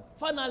time.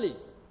 Finally,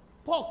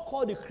 Paul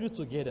called the crew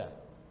together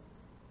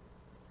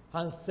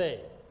and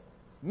said,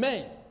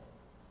 men,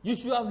 you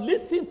should have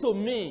listened to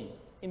me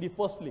in the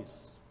first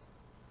place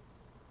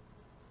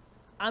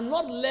and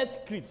not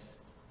left Crete.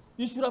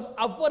 You should have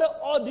avoided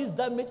all this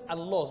damage and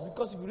loss,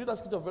 because if you read that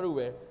scripture very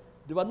well,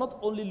 they were not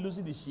only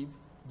losing the ship,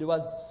 they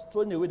were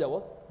throwing away their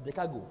what? Their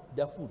cargo,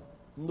 their food.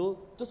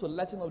 Just to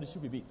lighten up the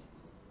ship a bit.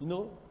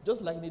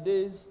 Just like in the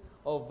days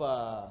of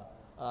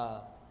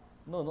not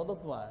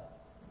that one.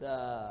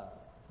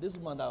 This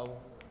man,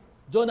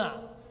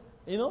 Jonah.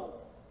 They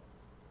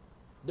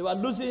were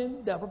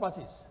losing their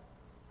properties.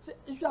 Say,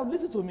 you should have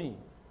listened to me.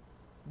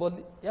 But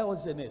here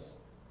was the next.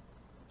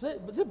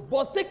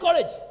 But take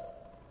courage.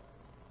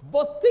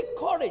 But take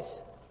courage.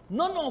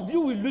 None of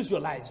you will lose your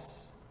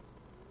lives.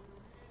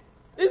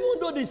 Even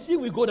though the ship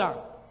will go down.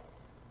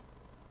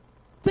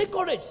 Take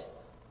courage.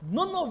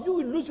 None of you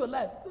will lose your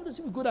life. Even though the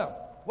ship will go down.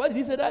 Why did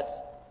he say that?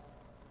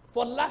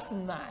 For last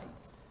night,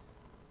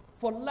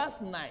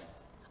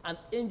 an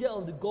angel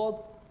of the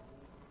God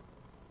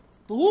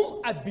to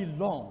whom I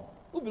belong.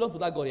 Who belongs to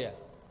that God here?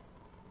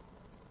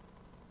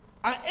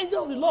 An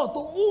angel of the Lord to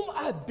whom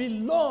I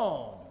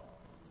belong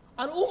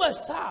and whom I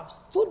serve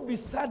stood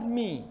beside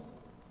me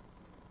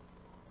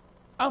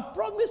and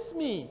promised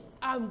me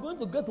I'm going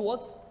to get to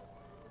what?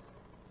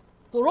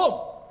 To Rome.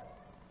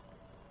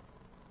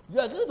 You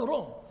are going to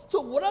Rome.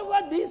 So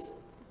whatever this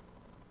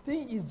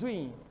thing is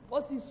doing,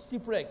 what is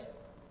shipwreck?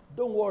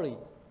 Don't worry.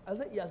 I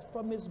said, he has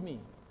promised me.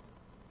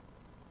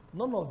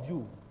 None of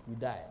you will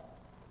die.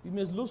 You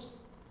may lose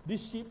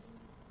this ship,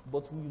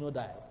 but we will not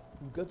die.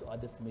 We will get to our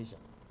destination.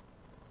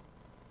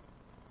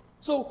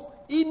 So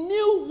he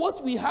knew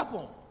what will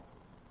happen.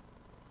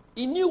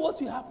 He knew what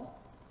will happen.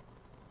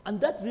 And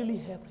that really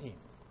helped him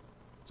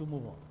to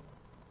move on.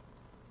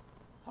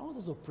 I want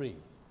us to pray,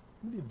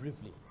 maybe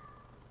briefly,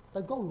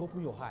 that God will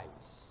open your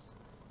eyes.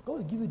 God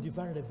will give you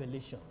divine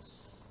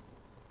revelations.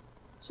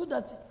 So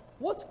that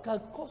what can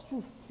cause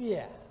you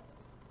fear,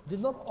 the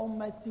Lord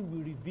Almighty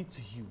will reveal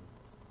to you.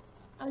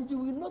 And you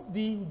will not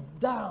be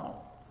down,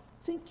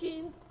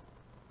 thinking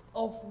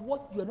of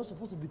what you are not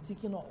supposed to be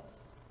thinking of.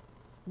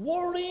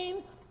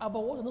 Worrying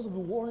about what you're not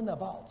supposed to be worrying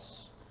about.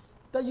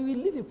 That you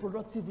will live a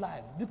productive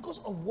life because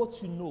of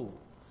what you know.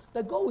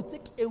 That God will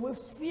take away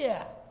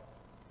fear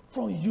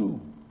from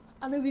you.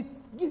 And He will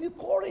give you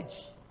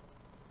courage.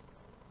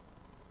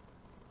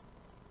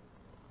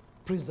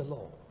 Praise the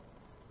Lord.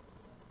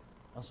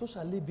 And so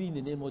shall it be in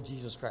the name of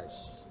Jesus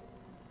Christ.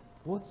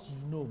 What you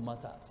know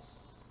matters.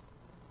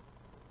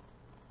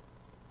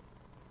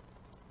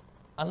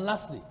 And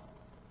lastly,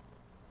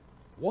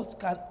 what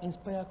can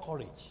inspire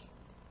courage?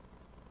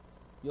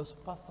 Your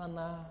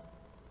personal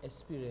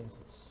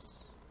experiences.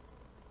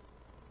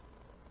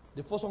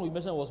 The first one we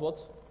mentioned was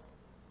what?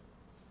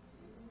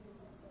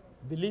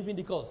 Believe in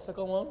the cause.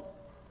 Second one,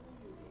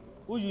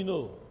 who you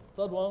know.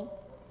 Third one,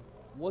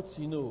 what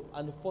you know.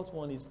 And the fourth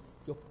one is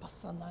your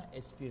personal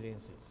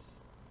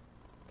experiences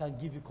can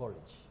give you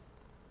courage.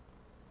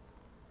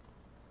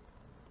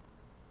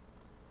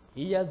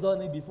 He has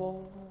done it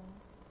before.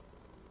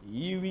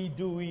 He will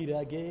do it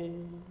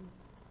again.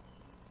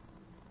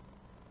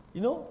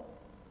 You know,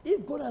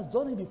 if God has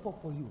done it before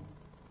for you,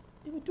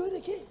 He will do it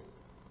again.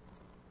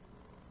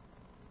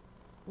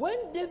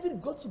 When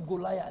David got to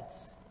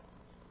Goliath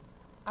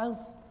and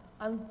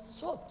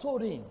Saul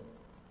told him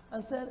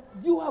and said,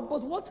 you are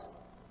but what?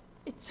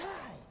 A child.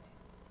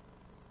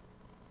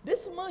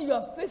 This man you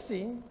are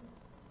facing,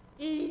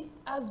 he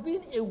has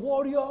been a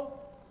warrior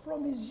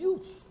from his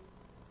youth.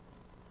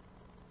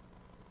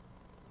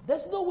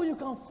 There's no way you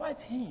can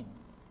fight him.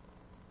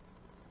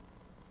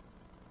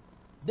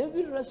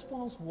 David's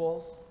response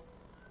was,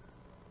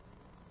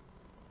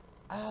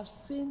 I have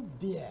seen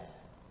bear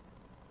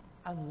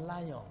and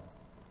lion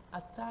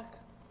attack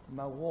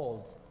my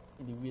walls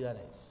in the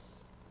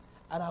wilderness.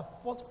 And I've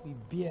fought with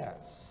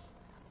bears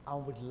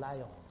and with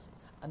lions,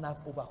 and I've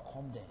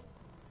overcome them.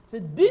 So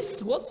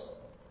this what?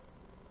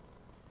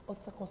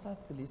 Uncircumcised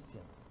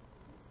Philistines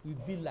will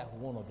be like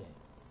one of them.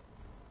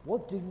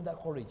 What gave him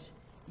that courage?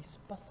 His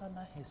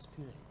personal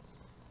experience.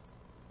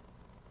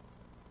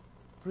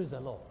 Praise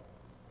the Lord.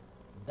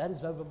 That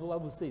is why the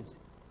Bible says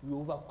we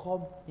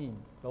overcome him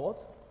by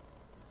what?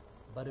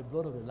 By the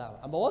blood of the Lamb.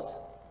 And by what?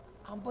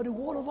 And by the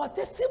word of our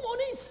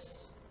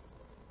testimonies.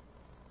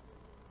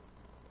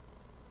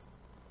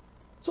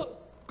 So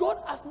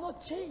God has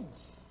not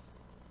changed.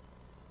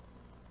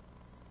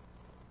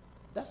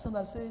 That song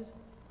that says,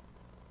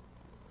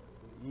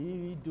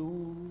 He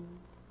do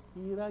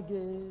it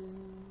again.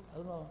 I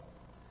don't know.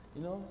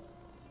 You know?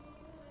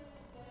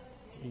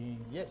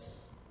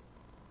 Yes.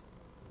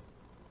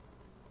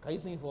 Can you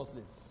sing it for us,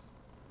 please?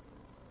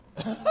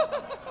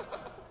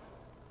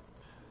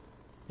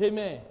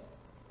 Amen.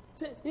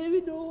 Say, He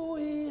will do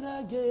it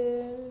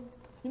again.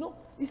 You know,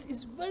 it's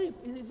a very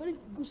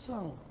good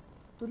song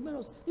to remind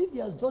us. If He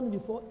has done it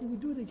before, He will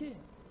do it again.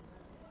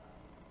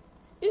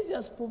 If He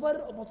has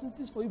provided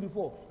opportunities for you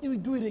before, He will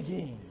do it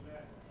again.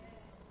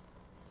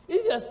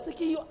 If He has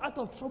taken you out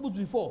of troubles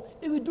before,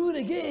 He will do it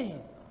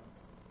again.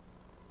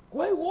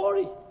 Why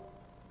worry?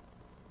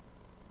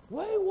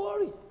 Why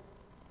worry?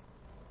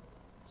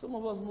 Some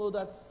of us know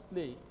that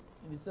play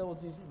in the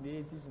 70s, in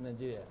the 80s in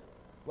Nigeria.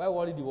 Why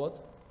worry the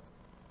what?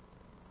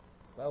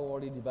 Why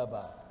worry the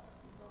Baba?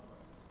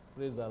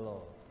 Praise the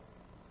Lord.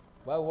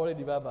 Why worry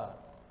the Baba?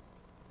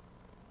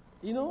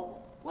 You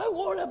know, why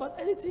worry about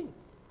anything?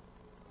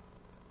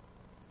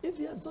 If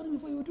He has done it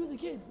before, He will do it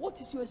again. What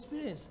is your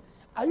experience?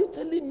 Are you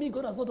telling me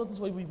God has not done this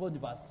for you before in the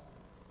past?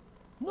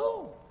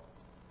 No.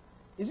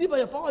 Is it by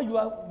your power you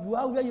are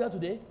where you are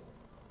today?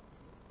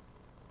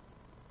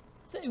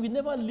 Say He will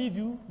never leave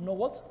you, nor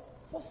what?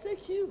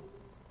 Forsake you.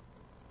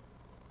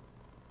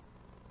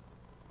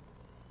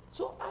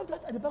 So have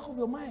that at the back of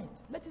your mind.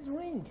 Let it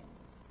ring.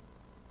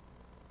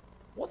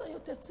 What are your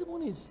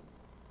testimonies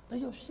that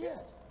you have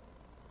shared?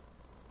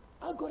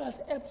 How God has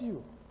helped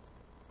you.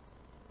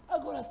 How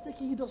God has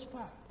taken you thus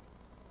far.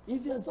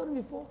 If He has done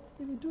it before,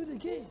 He will do it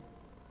again.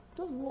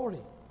 Don't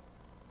worry.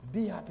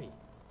 Be happy.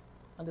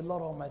 And the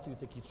Lord Almighty will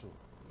take you through.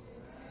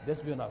 Let's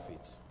be on our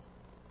feet.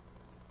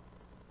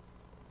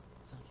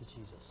 Thank you,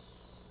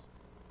 Jesus.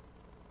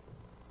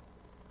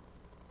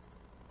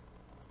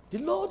 The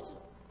Lord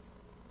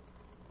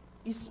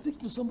is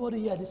speaking to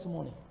somebody here this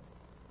morning.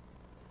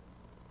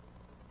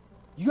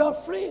 You are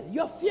afraid.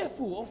 You are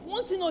fearful of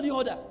one thing or the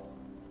other.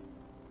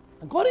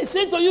 And God is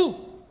saying to you,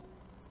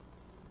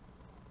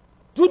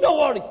 do not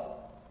worry.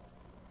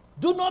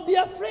 Do not be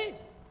afraid.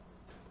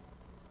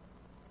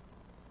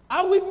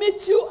 I will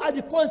meet you at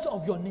the point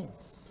of your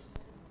needs.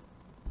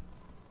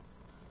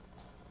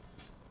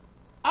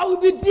 I will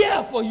be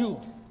there for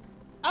you.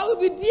 I will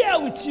be there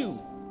with you.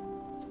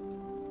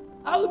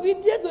 I will be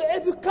there to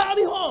help you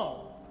carry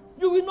on.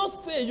 You will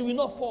not fail. You will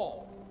not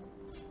fall.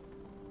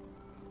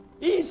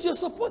 He is your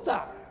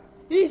supporter.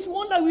 He is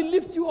one that will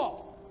lift you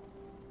up.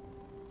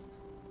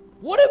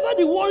 Whatever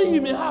the worry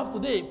you may have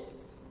today,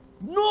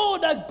 know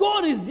that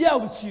God is there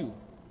with you.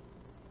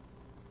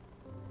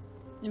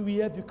 He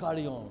will help you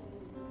carry on.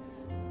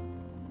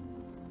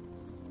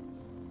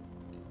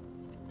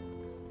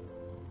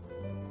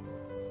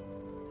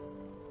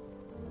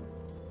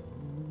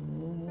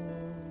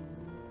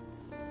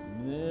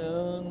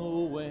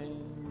 Know when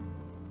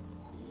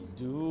He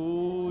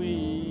do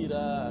it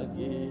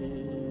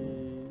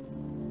again.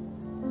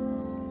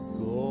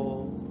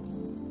 God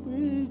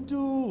will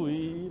do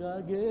it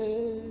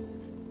again.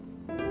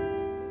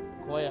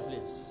 Choir,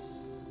 please.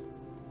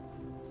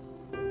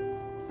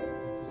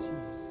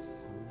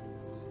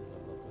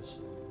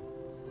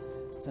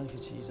 Thank you,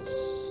 Jesus.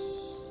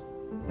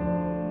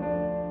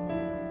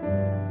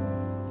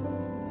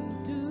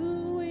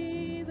 Do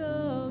it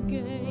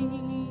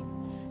again.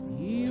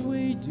 He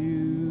will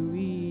do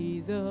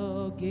it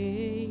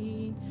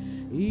again.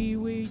 He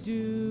will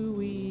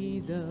do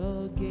it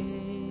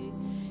again.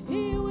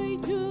 He will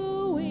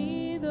do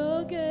it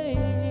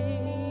again.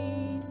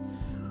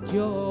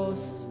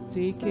 Just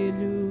take a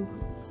look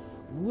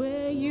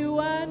where you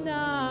are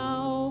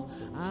now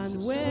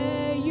and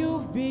where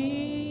you've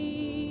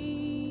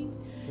been.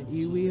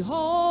 He will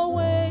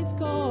always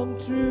come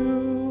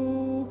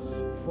true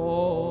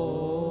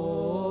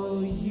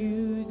for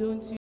you.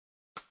 Don't you?